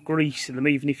re-greasing them,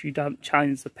 even if you don't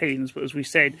change the pins. But as we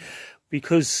said,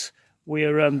 because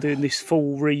we're doing this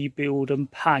full rebuild and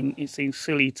paint, it seems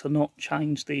silly to not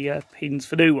change the pins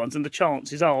for new ones, and the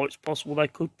chances are it's possible they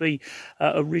could be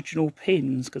original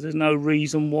pins, because there's no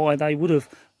reason why they would have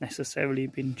necessarily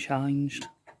been changed.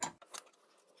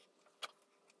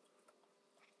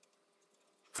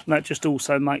 And that just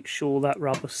also makes sure that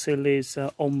rubber seal is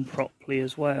on properly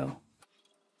as well.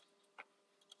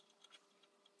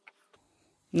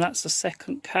 And that's the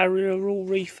second carrier all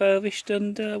refurbished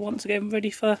and once again ready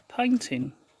for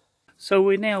painting. So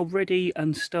we're now ready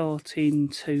and starting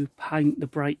to paint the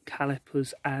brake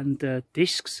calipers and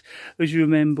discs. As you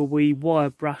remember, we wire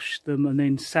brushed them and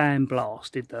then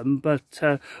sandblasted them,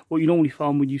 but what you normally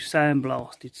find when you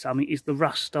sandblasted something is the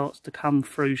rust starts to come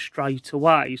through straight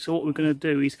away. So what we're going to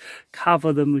do is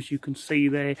cover them, as you can see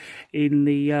there, in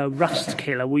the rust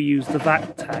killer. We use the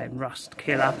Vactan rust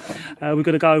killer. We're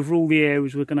going to go over all the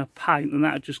areas we're going to paint, and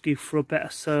that'll just give for a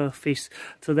better surface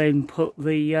to then put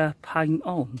the paint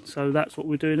on. So that's what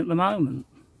we're doing at the moment.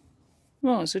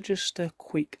 Right, so just a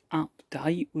quick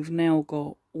update. We've now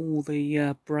got all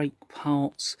the brake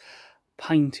parts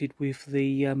painted with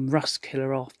the rust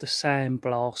killer after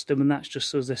sandblast them, and that's just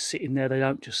so as they're sitting there they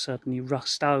don't just suddenly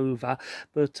rust over,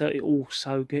 but it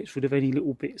also gets rid of any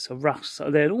little bits of rust. So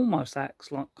then it almost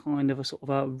acts like kind of a sort of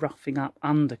a roughing up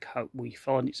undercoat. We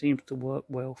find it seems to work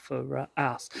well for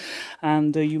us.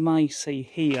 And you may see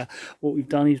here what we've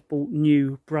done is bought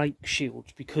new brake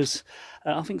shields, because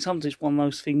I think sometimes it's one of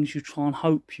those things you try and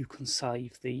hope you can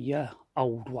save the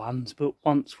old ones, but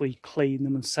once we clean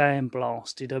them and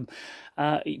sandblasted them,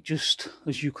 it just,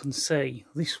 as you can see,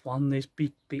 this one there's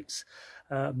big bits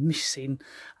missing,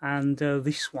 and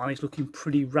this one is looking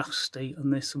pretty rusty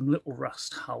and there's some little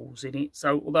rust holes in it.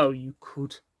 So although you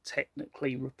could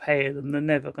technically repair them, they're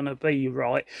never going to be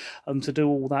right, and to do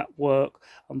all that work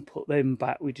and put them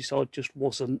back, we decided just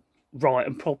wasn't right.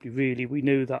 And probably really we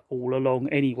knew that all along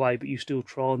anyway, but you still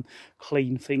try and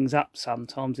clean things up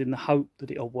sometimes in the hope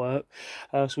that it'll work.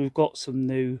 So we've got some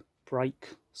new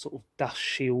brake sort of dust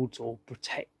shields or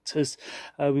protect protectors.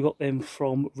 We got them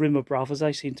from Rimmer Brothers.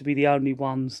 They seem to be the only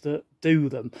ones that do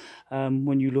them.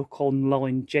 When you look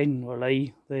online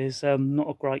generally, there's not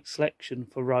a great selection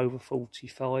for Rover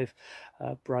 45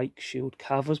 brake shield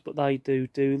covers, but they do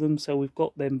them, so we've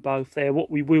got them both there. What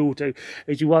we will do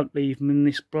is you won't leave them in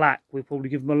this black. We'll probably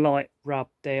give them a light rub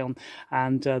down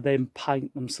and then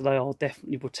paint them so they are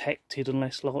definitely protected and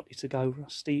less likely to go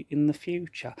rusty in the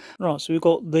future. Right, so we've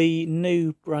got the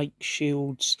new brake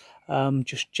shields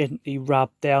just gently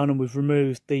rubbed down, and we've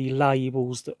removed the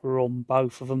labels that were on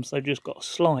both of them, so they've just got a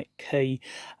slight key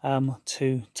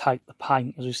to take the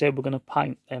paint. As we said, we're going to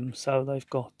paint them so they've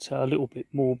got a little bit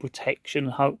more protection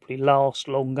and hopefully last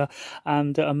longer,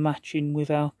 and matching with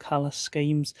our colour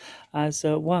schemes as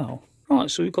well. Right,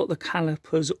 so we've got the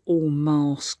calipers all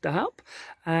masked up,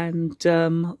 and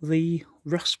the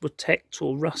rust protect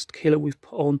or rust killer we've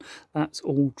put on, that's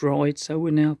all dried. So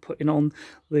we're now putting on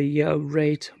the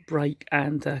red brake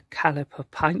and caliper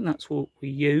paint. That's what we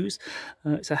use.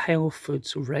 It's a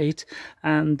Halford's red,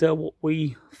 and what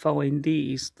we find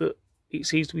is that it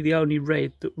seems to be the only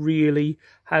red that really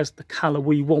has the colour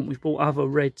we want. We've bought other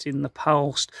reds in the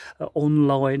past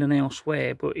online and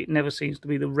elsewhere, but it never seems to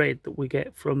be the red that we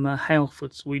get from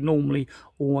Halford's. We normally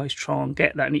always try and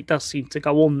get that, and it does seem to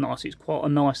go on nice. It's quite a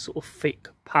nice sort of thick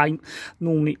paint.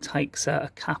 Normally it takes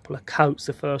a couple of coats.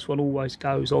 The first one always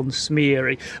goes on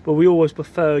smeary, but we always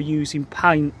prefer using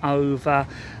paint over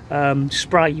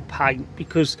spray paint,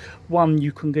 because one,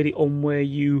 you can get it on where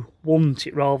you want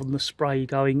it rather than the spray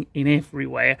going in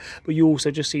everywhere, but you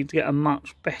also just seem to get a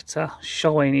much better,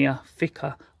 shinier,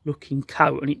 thicker looking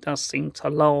coat, and it does seem to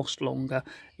last longer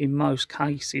in most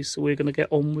cases. So we're going to get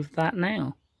on with that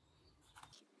now.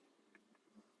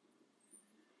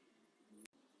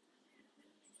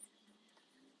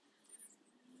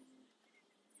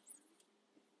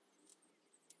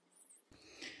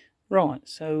 Right,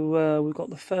 so we've got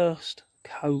the first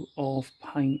coat of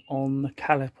paint on the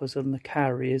calipers and the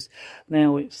carriers.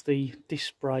 Now it's the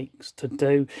disc brakes to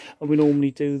do, and we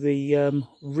normally do the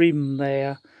rim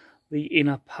there, the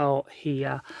inner part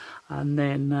here, and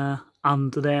then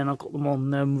under there, and I've got them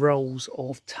on rolls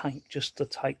of tape just to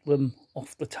take them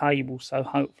off the table, so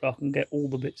hopefully I can get all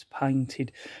the bits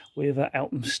painted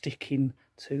without them sticking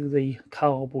to the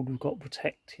cardboard we've got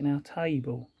protecting our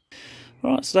table.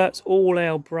 Right, so that's all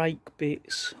our brake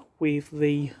bits with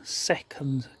the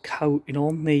second coating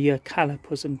on, the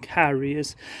calipers and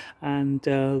carriers, and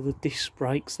the disc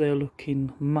brakes. They're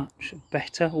looking much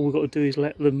better. All we've got to do is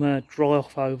let them dry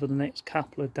off over the next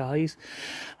couple of days.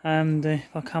 And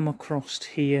if I come across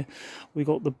here, we've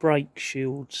got the brake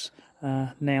shields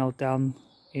now done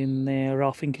in there.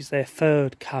 I think it's their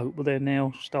third coat, but they're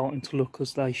now starting to look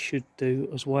as they should do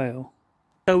as well.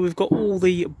 So we've got all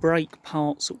the brake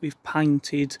parts that we've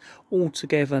painted all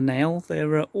together now.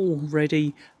 They're all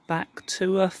ready back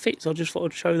to fit. So I just thought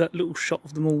I'd show that little shot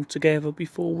of them all together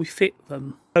before we fit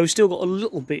them. So we've still got a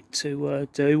little bit to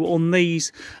do on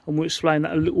these, and we'll explain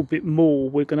that a little bit more.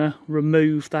 We're going to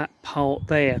remove that part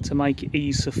there to make it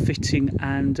easier fitting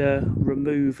and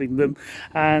removing them,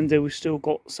 and we've still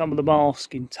got some of the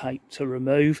masking tape to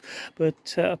remove,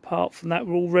 but apart from that,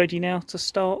 we're all ready now to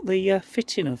start the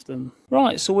fitting of them.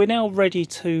 Right, so we're now ready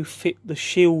to fit the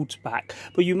shields back,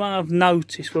 but you may have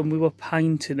noticed when we were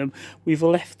painting them, we've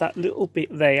left that little bit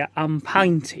there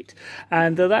unpainted,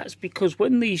 and that's because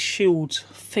when these shields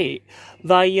fit,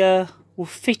 they were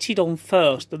fitted on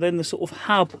first, and then the sort of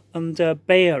hub and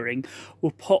bearing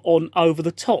were put on over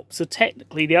the top. So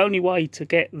technically the only way to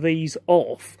get these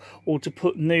off or to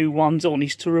put new ones on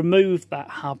is to remove that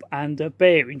hub and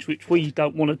bearings, which we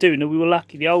don't want to do. Now, we were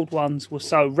lucky the old ones were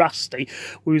so rusty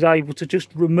we was able to just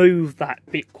remove that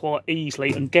bit quite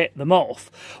easily and get them off.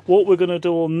 What we're going to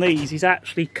do on these is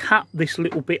actually cut this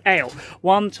little bit out,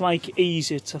 one, to make it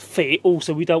easier to fit.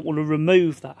 Also, we don't want to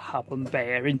remove that hub and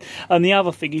bearing, and the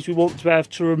other thing is we want to have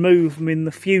to remove them in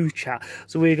the future,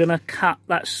 so we're going to cut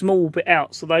that small bit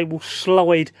out so they will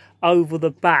slide over the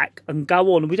back and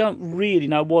go on. We don't really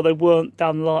know why they weren't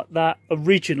done like that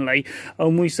originally,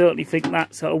 and we certainly think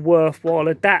that's a worthwhile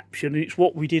adaptation, and it's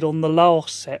what we did on the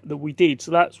last set that we did. So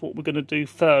that's what we're going to do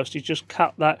first, is just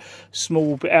cut that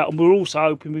small bit out, and we're also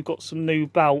hoping we've got some new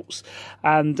bolts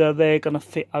and they're going to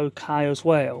fit okay as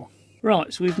well.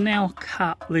 Right, so we've now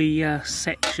cut the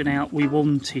section out we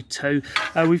wanted to.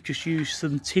 We've just used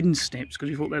some tin snips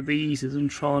because we thought they'd be easier than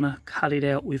trying to cut it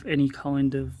out with any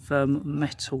kind of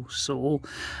metal saw.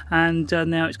 And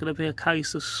now it's going to be a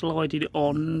case of sliding it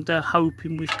on and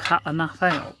hoping we've cut enough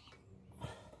out.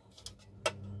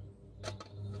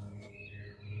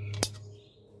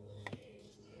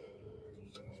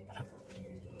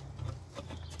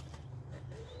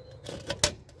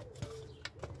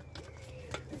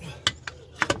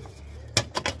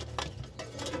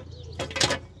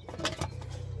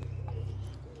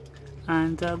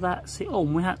 and that's it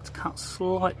on. We had to cut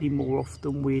slightly more off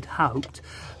than we'd hoped,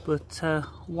 but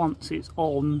once it's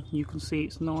on you can see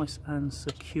it's nice and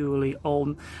securely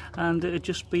on, and it'll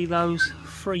just be those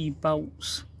 3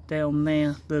 bolts down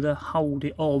there that hold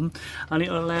it on, and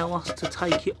it'll allow us to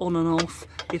take it on and off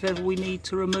if ever we need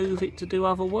to remove it to do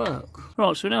other work.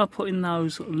 Right, so we're now putting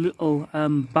those little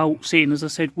bolts in. As I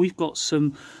said, we've got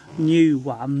some new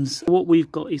ones. What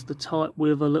we've got is the type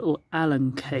with a little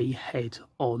Allen key head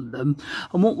on them,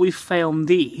 and what we've found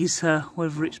is,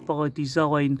 whether it's by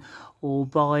design or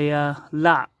by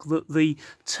luck, that the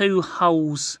 2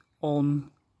 holes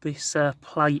on this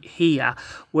plate here,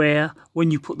 where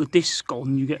when you put the disc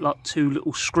on you get like 2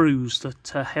 little screws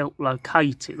that help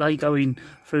locate it, they go in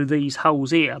through these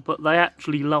holes here, but they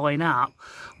actually line up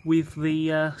with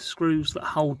the screws that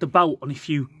hold the bolt on if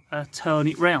you turn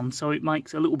it round, so it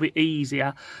makes it a little bit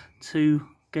easier to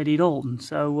get it on.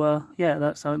 So yeah,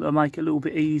 that's something that'll make it a little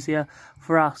bit easier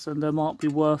for us, and it might be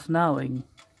worth knowing.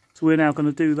 So we're now going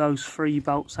to do those 3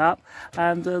 bolts up,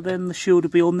 and then the shield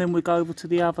will be on. Then we'll go over to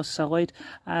the other side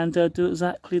and do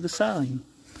exactly the same.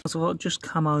 So I'll just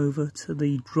come over to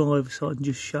the driver's side and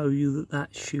just show you that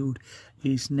that shield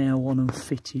is now on and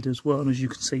fitted as well. And as you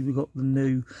can see, we've got the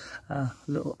new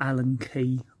little Allen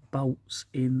key bolts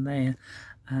in there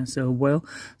as well.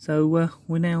 So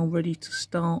we're now ready to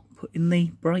start putting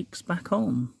the brakes back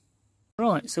on.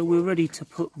 Right, so we're ready to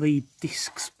put the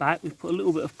discs back. We've put a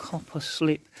little bit of copper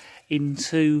slip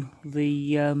into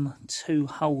the 2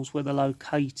 holes where the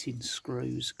locating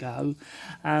screws go,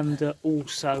 and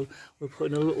also we're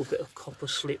putting a little bit of copper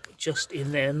slip just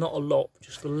in there, not a lot,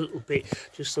 just a little bit,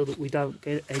 just so that we don't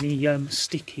get any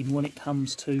sticking when it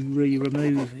comes to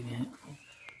removing it.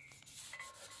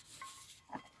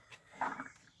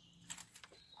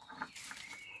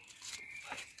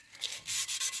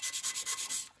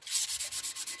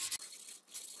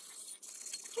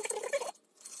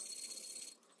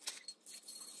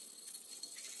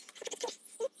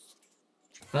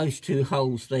 Those 2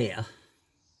 holes there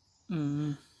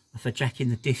are for jacking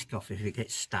the disc off if it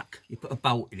gets stuck. You put a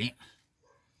bolt in it.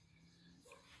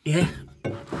 Yeah.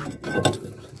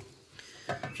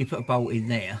 If you put a bolt in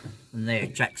there, and there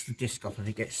it jacks the disc off if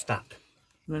it gets stuck.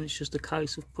 And then it's just a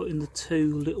case of putting the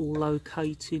 2 little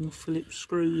locating Phillips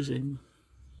screws in.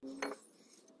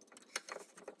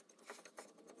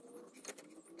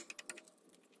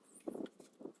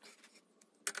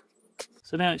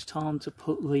 So now it's time to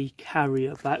put the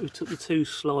carrier back. We took the 2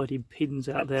 sliding pins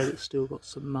out there that still got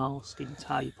some masking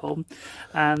tape on,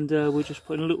 and we're just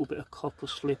putting a little bit of copper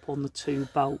slip on the 2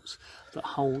 bolts that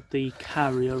hold the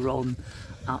carrier on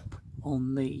up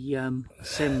on the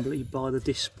assembly by the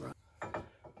disc brake.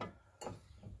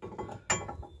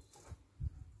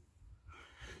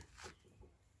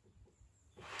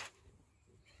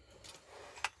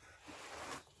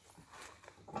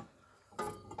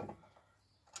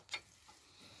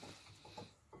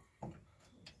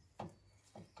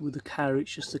 With the carrier,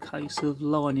 it's just a case of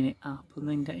lining it up and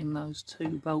then getting those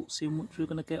 2 bolts in, which we're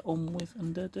going to get on with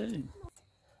and do.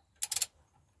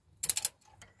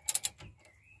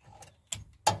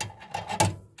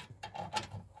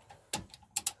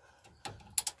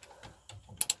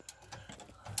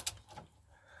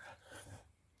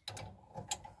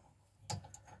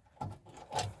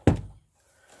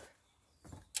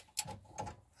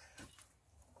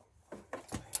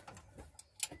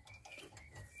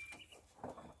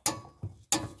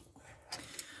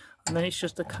 And then it's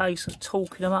just a case of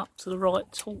torquing them up to the right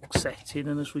torque setting,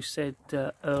 and as we said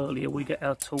earlier, we get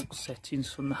our torque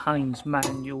settings from the Haynes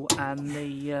manual and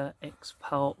the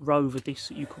X-Part Rover disc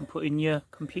that you can put in your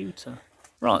computer.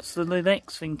 Right, so the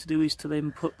next thing to do is to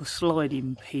then put the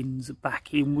sliding pins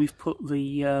back in. We've put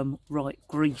the right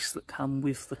grease that come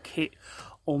with the kit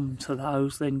onto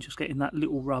those, then just getting that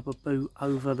little rubber boot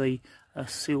over the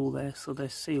seal there so they're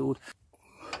sealed.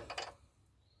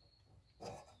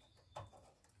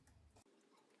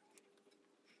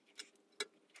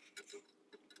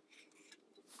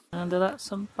 And that's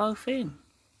them both in.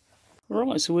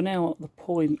 Right, so we're now at the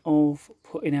point of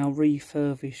putting our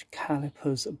refurbished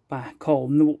calipers back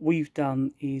on. What we've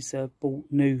done is bought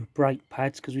new brake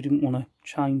pads because we didn't want to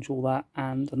change all that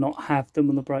and not have them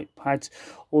on the brake pads,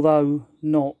 although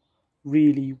not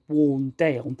really worn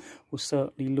down, were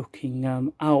certainly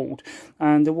looking old.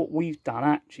 And what we've done,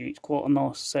 actually, it's quite a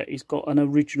nice set. It's got an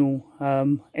original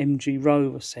MG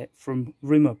Rover set from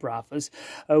Rimmer Brothers.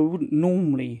 We wouldn't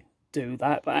normally do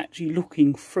that, but actually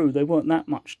looking through, they weren't that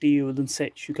much dearer than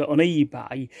sets you get on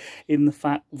eBay, in the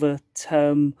fact that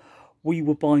we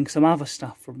were buying some other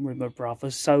stuff from Rimmer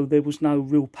Brothers, so there was no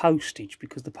real postage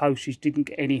because the postage didn't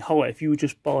get any higher. If you were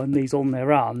just buying these on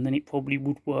their own, then it probably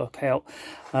would work out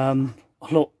a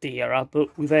lot dearer,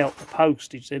 but without the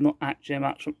postage they're not actually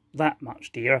that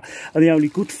much dearer. And the only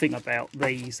good thing about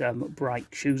these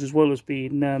brake shoes, as well as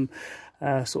being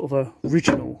sort of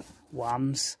original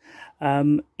ones,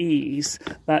 is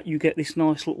that you get this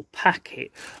nice little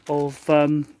packet of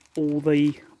all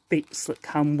the bits that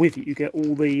come with it. You get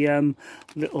all the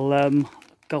little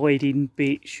guiding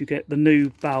bits, you get the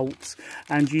new bolts,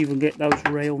 and you even get those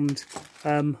round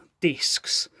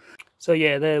discs. So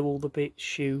yeah, they're all the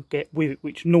bits you get with it,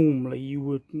 which normally you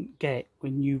wouldn't get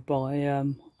when you buy a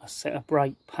set of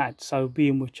brake pads. So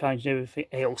being we've changed everything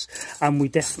else, and we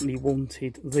definitely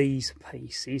wanted these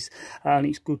pieces, and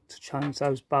it's good to change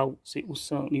those bolts. It was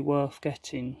certainly worth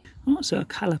getting. Right, so our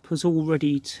caliper's all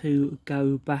ready to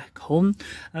go back on.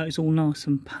 It's all nice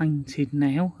and painted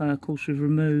now. Of course, we've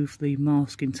removed the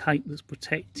masking tape that's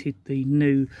protected the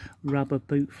new rubber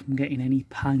boot from getting any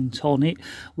paint on it.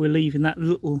 We're leaving that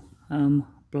little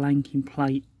blanking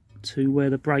plate to where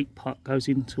the brake part goes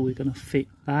into. We're going to fit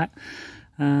that.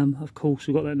 Of course,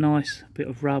 we've got that nice bit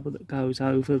of rubber that goes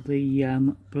over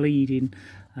the bleeding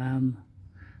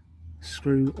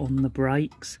screw on the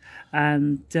brakes,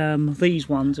 and these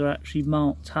ones are actually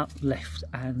marked up left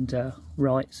and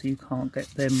right, so you can't get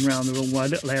them round the wrong way. A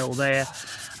little L there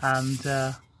and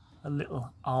a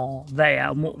little R there.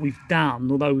 And what we've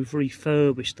done, although we've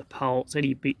refurbished the parts,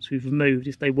 any bits we've removed,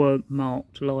 if they weren't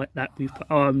marked like that, we've put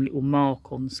our own little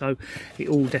mark on, so it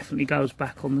all definitely goes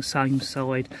back on the same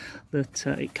side that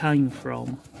it came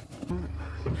from.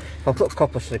 If I put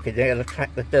copper slip in there, it'll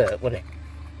attract the dirt, won't it?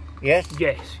 Yes?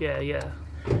 Yes, yeah.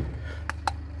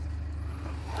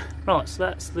 Right, so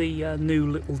that's the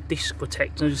new little disc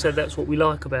protector. As I said, that's what we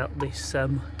like about this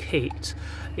kit,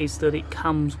 is that it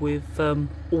comes with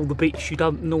all the bits you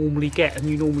don't normally get, and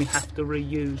you normally have to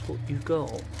reuse what you've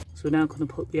got. So we're now going to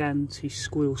put the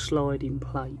anti-squeal sliding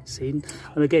plates in,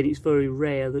 and again, it's very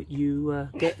rare that you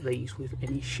get these with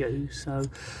any shoe, so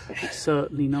it's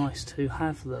certainly nice to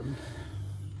have them.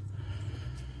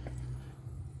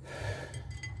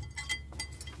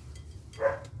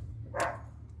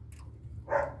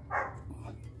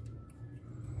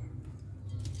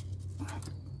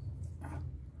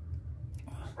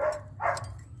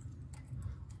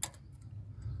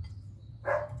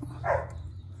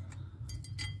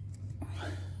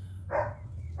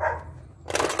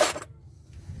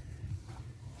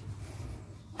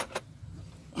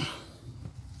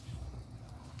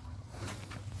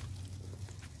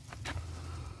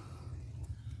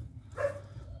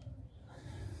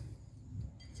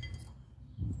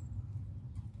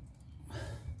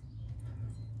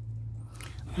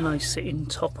 And they sit in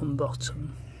top and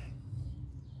bottom.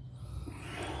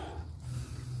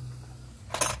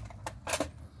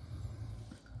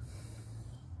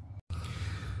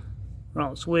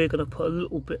 Right, so we're going to put a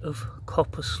little bit of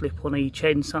copper slip on each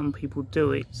end. Some people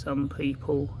do it, some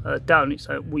people don't. It's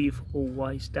like we've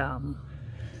always done.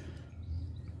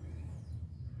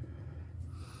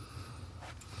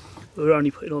 We're only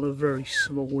putting on a very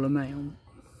small amount.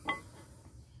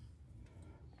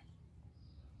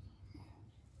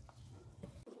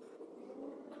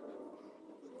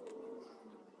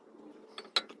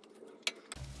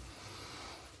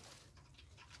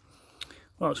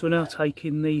 Right, so we're now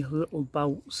taking the little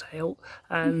bolts out,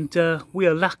 and we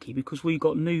are lucky because we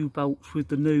got new bolts with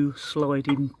the new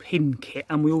sliding pin kit,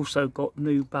 and we also got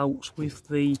new bolts with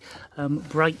the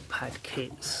brake pad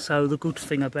kits. So the good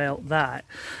thing about that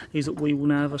is that we will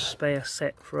now have a spare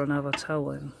set for another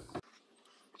time.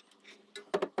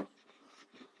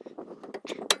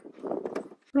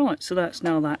 Right, so that's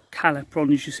now that caliper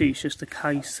on. As you see, it's just a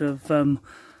case of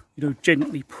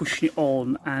gently pushing it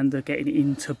on and getting it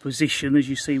into position. As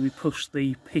you see, we pushed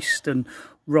the piston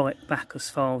right back as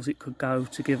far as it could go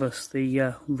to give us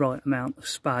the right amount of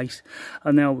space.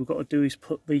 And now all we've got to do is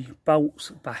put the bolts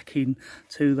back in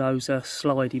to those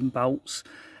sliding bolts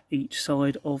each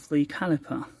side of the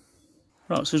caliper.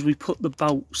 Right, so as we put the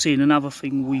bolts in, another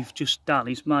thing we've just done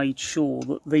is made sure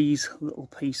that these little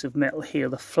piece of metal here,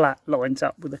 the flat, lines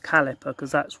up with the caliper,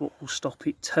 because that's what will stop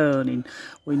it turning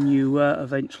when you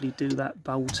eventually do that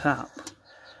bolt up.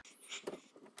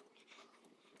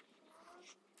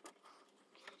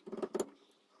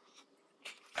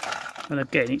 And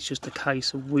again, it's just a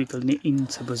case of wiggling it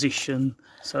into position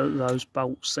so that those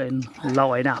bolts then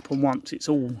line up, and once it's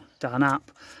all done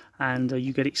up and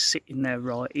you get it sitting there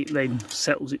right, it then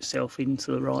settles itself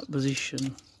into the right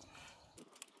position.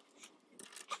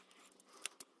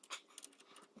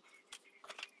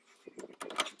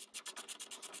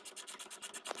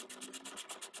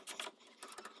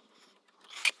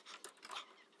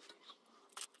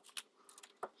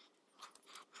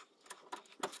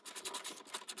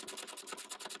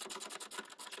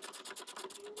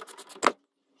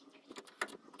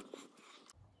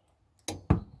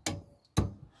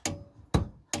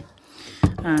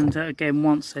 And again,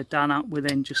 once they're done up, we're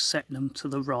then just setting them to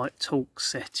the right torque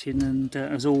setting. And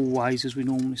as always, as we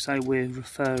normally say, we're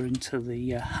referring to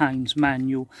the Haynes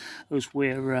manual as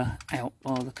we're out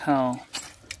by the car.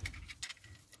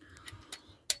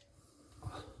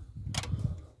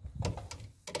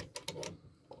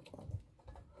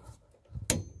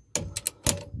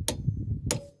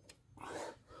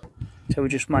 So we're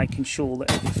just making sure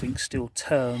that everything still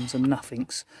turns and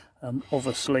nothing's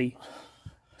obviously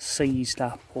seized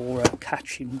up or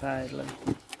catching badly.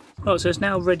 Right, so it's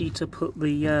now ready to put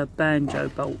the banjo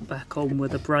bolt back on where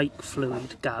the brake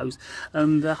fluid goes,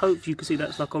 and I hope you can see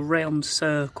that's like a round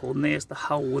circle, and there's the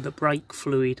hole where the brake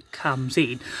fluid comes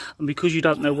in. And because you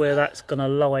don't know where that's going to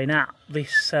line up,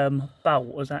 this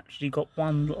bolt has actually got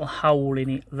one little hole in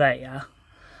it there.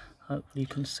 Hopefully you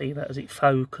can see that as it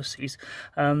focuses,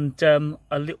 and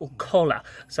a little collar.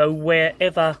 So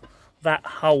wherever that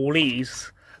hole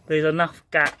is, there's enough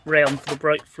gap round for the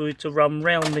brake fluid to run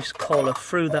round this collar,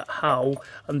 through that hole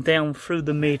and down through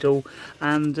the middle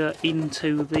and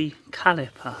into the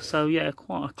caliper. So yeah,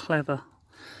 quite a clever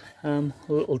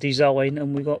little design,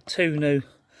 and we've got two new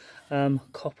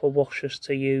copper washers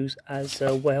to use as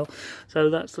well. So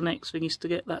that's the next thing, is to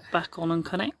get that back on and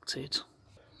connected.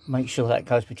 Make sure that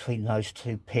goes between those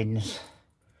two pins.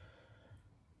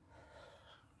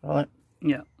 Right?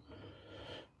 Yeah.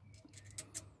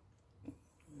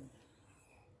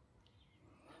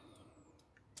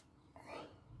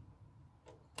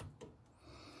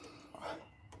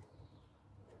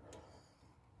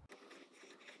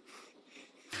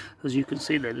 As you can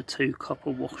see, there are the two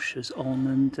copper washers on,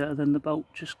 and then the bolt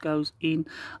just goes in,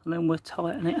 and then we'll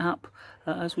tighten it up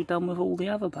as we've done with all the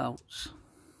other bolts.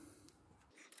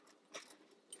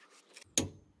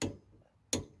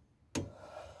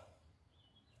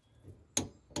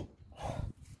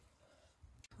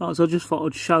 Right, so I just thought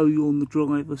I'd show you on the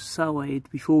driver's side,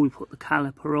 before we put the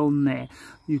caliper on there,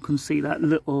 you can see that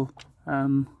little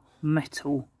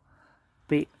metal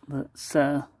bit that's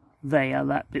there,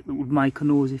 that bit that would make a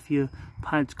noise if your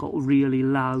pad's got really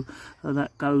low.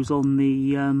 That goes on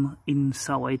the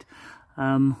inside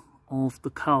of the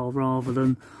car rather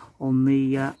than on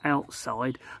the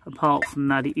outside. Apart from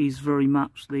that, it is very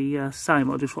much the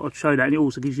same. I just thought I'd show that, and it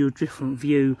also gives you a different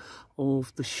view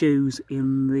of the shoes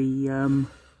in the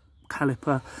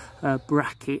caliper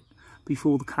bracket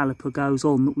before the caliper goes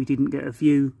on, that we didn't get a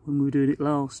view when we were doing it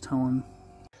last time.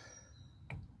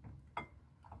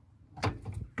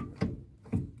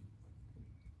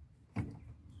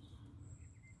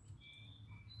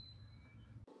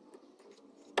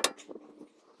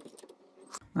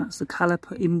 That's the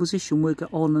caliper in position. We'll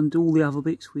get on and do all the other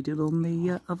bits we did on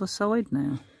the other side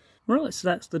now. Right, so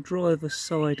that's the driver's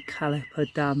side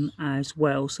caliper done as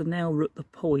well. So now we're at the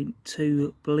point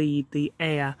to bleed the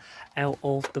air out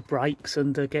of the brakes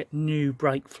and get new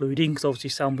brake fluid in, because obviously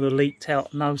some of them leaked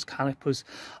out, and those calipers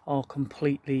are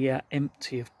completely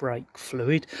empty of brake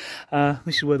fluid.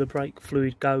 This is where the brake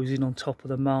fluid goes in on top of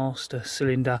the master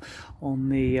cylinder on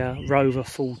the Rover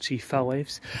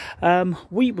 45s.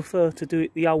 We prefer to do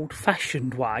it the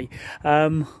old-fashioned way. There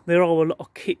are a lot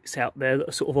of kits out there that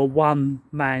are sort of a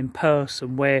one-man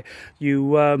person, where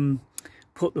you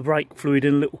put the brake fluid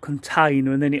in a little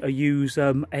container, and then it'll use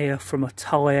air from a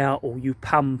tyre, or you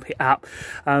pump it up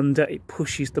and it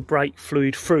pushes the brake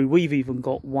fluid through. We've even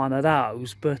got one of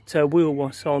those, but we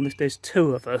always find if there's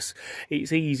two of us,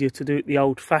 it's easier to do it the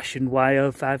old-fashioned way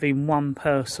of having one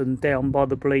person down by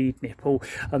the bleed nipple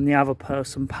and the other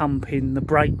person pumping the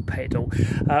brake pedal.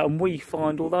 And we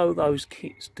find, although those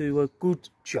kits do a good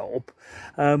job,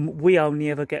 we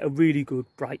only ever get a really good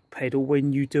brake pedal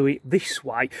when you do it this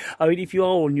way. I mean, if you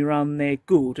are on your own, they're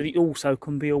good, and it also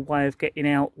can be a way of getting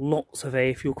out lots of air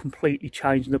if you're completely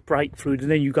changing the brake fluid,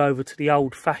 and then you go over to the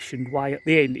old-fashioned way at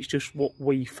the end. It's just what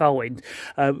we find.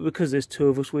 Because there's two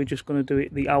of us, we're just going to do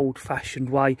it the old-fashioned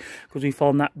way, because we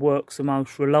find that works the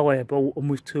most reliable, and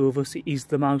with two of us it is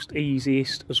the most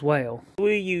easiest as well.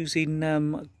 We're using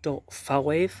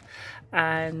 .5,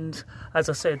 and as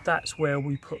I said, that's where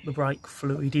we put the brake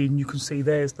fluid in. You can see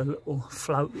there's the little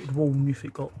floated warm if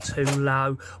it got too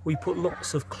low. We put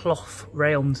lots of cloth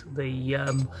round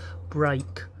the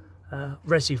brake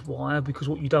reservoir, because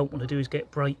what you don't want to do is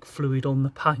get brake fluid on the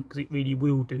paint, because it really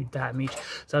will do damage.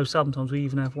 So sometimes we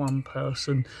even have one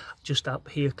person just up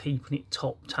here keeping it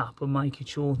topped up and making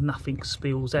sure nothing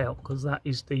spills out, because that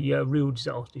is the real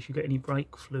disaster if you get any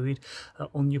brake fluid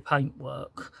on your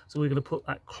paintwork. So we're going to put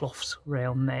that cloths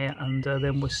round there, and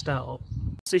then we'll start.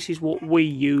 parts. This is what we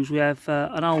use. We have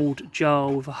an old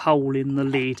jar with a hole in the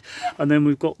lid, and then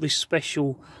we've got this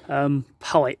special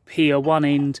pipe here. One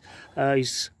end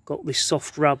is got this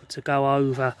soft rubber to go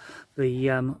over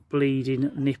the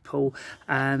bleeding nipple,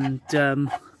 and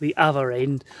the other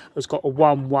end has got a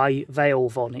one-way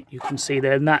valve on it, you can see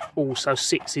there, and that also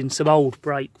sits in some old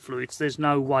brake fluids. There's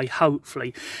no way,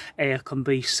 hopefully, air can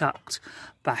be sucked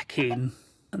back in.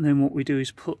 And then what we do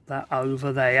is put that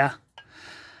over there,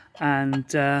 and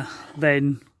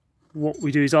then what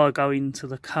we do is I go into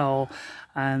the car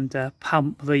and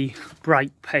pump the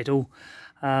brake pedal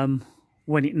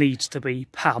when it needs to be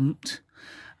pumped,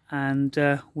 and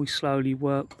we slowly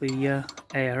work the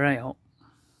air out.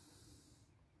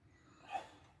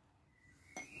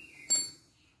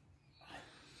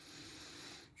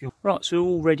 Right, so we're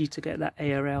all ready to get that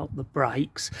air out the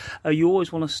brakes. You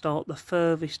always want to start the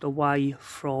furthest away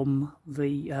from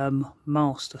the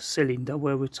master cylinder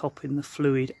where we're topping the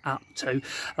fluid up to.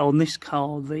 On this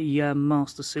car, the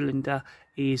master cylinder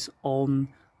is on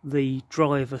the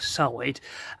driver's side,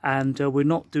 and we're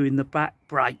not doing the back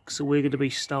brake, so we're going to be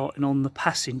starting on the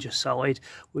passenger side.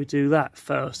 We'll do that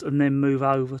first and then move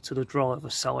over to the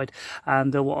driver's side.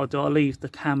 And what I do, I leave the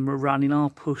camera running, I'll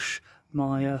push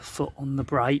my foot on the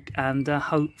brake, and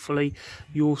hopefully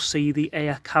you'll see the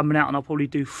air coming out, and I'll probably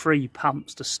do 3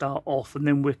 pumps to start off, and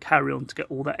then we'll carry on to get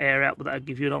all that air out, but that'll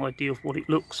give you an idea of what it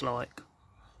looks like.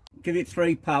 Give it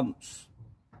 3 pumps.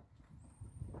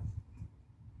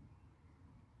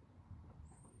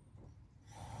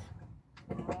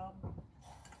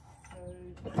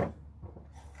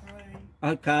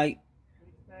 Okay.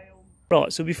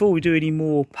 Right, so before we do any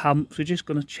more pumps, we're just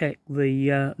going to check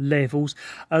the levels.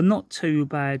 Not too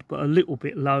bad, but a little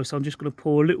bit low, so I'm just going to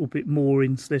pour a little bit more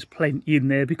in, so there's plenty in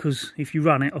there, because if you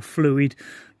run out of fluid,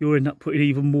 you'll end up putting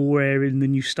even more air in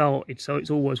than you started, so it's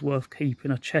always worth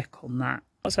keeping a check on that.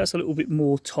 So that's a little bit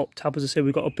more topped up. As I said,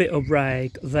 we've got a bit of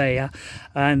rag there,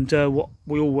 and what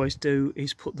we always do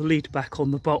is put the lid back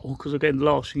on the bottle, because again, the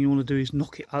last thing you want to do is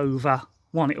knock it over.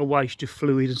 One, it'll waste your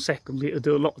fluid, and secondly, it'll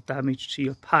do a lot of damage to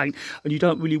your paint, and you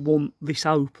don't really want this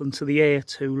open to the air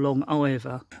too long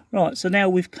either. Right, so now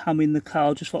we've come in the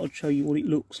car. Just thought I'd show you what it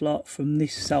looks like from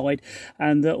this side,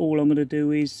 and all I'm going to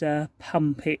do is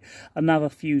pump it another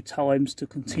few times to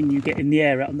continue getting the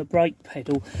air out, and the brake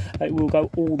pedal, it will go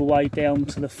all the way down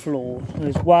to the floor.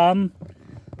 There's 1,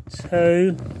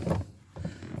 2,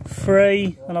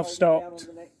 3, and I've stopped.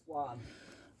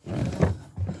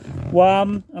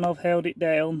 1, and I've held it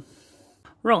down.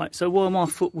 Right, so while my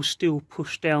foot was still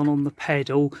pushed down on the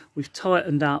pedal, we've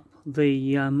tightened up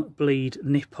the bleed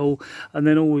nipple, and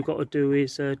then all we've got to do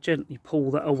is gently pull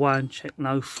that away and check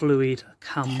no fluid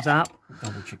comes up.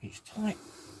 Double check it's tight.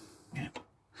 Yeah.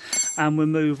 And we'll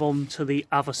move on to the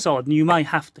other side, and you may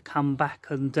have to come back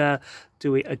and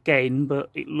do it again, but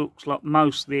it looks like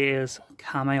most of the air's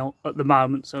come out at the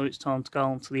moment, so it's time to go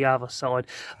on to the other side,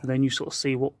 and then you sort of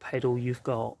see what pedal you've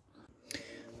got.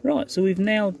 Right, so we've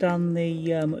now done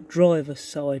the driver's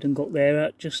side and got there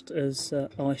out just as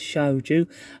I showed you,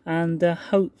 and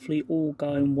hopefully all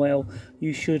going well,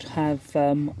 you should have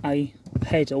a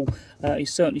pedal. It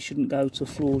certainly shouldn't go to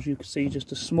the floor. As you can see,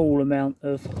 just a small amount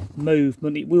of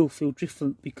movement. It will feel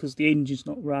different because the engine's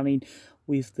not running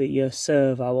with the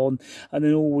servo on, and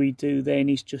then all we do then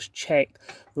is just check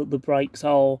that the brakes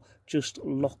are just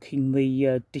locking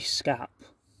the disc up.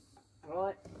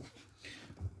 Right.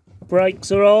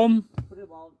 Brakes are on. Put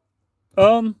them on.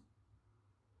 On.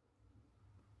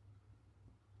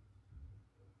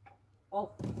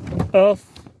 Off.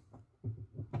 Off.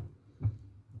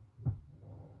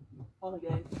 On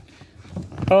again.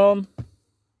 On.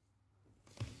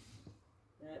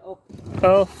 Off.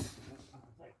 Off.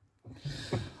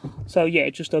 So yeah,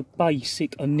 just a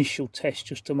basic initial test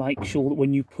just to make sure that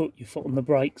when you put your foot on the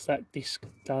brakes, that disc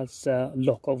does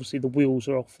lock. Obviously the wheels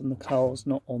are off and the car's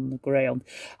not on the ground.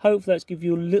 Hopefully that's give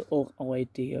you a little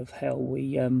idea of how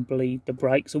we bleed the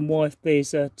brakes, and why if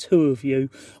there's 2 of you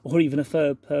or even a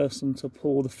third person to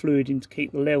pour the fluid in to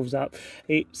keep the levels up,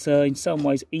 it's in some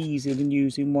ways easier than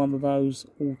using one of those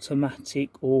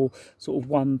automatic or sort of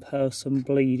 1-person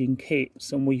bleeding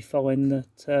kits, and we find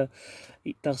that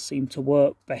it does seem to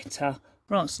work better.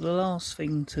 Right, so the last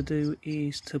thing to do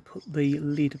is to put the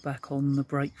lid back on the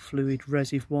brake fluid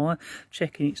reservoir,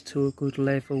 checking it's to a good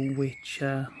level, which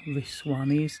this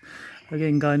one is.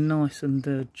 Again, going nice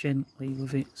and gently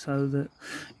with it so that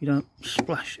you don't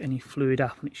splash any fluid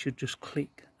up, and it should just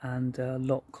click and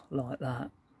lock like that.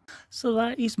 So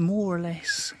that is more or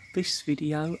less this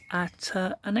video at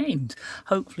an end.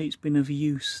 Hopefully it's been of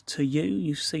use to you.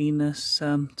 You've seen us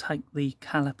take the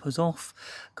calipers off,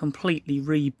 completely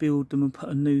rebuild them and put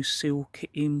a new seal kit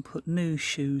in, put new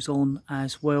shoes on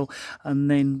as well,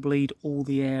 and then bleed all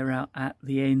the air out at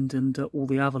the end, and all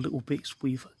the other little bits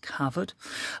we've covered.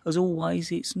 As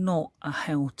always, it's not a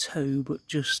how-to, but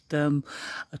just a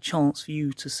chance for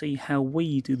you to see how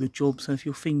we do the job. So if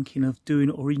you're thinking of doing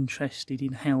it or interested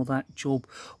in how that job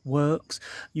works,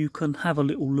 you can have a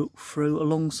little look through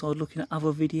alongside looking at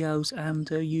other videos and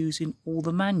using all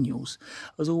the manuals.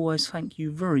 As always, thank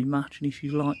you very much, and if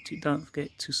you liked it, don't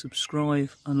forget to subscribe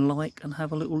and like, and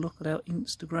have a little look at our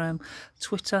Instagram,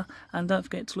 Twitter, and don't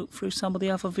forget to look through some of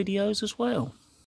the other videos as well.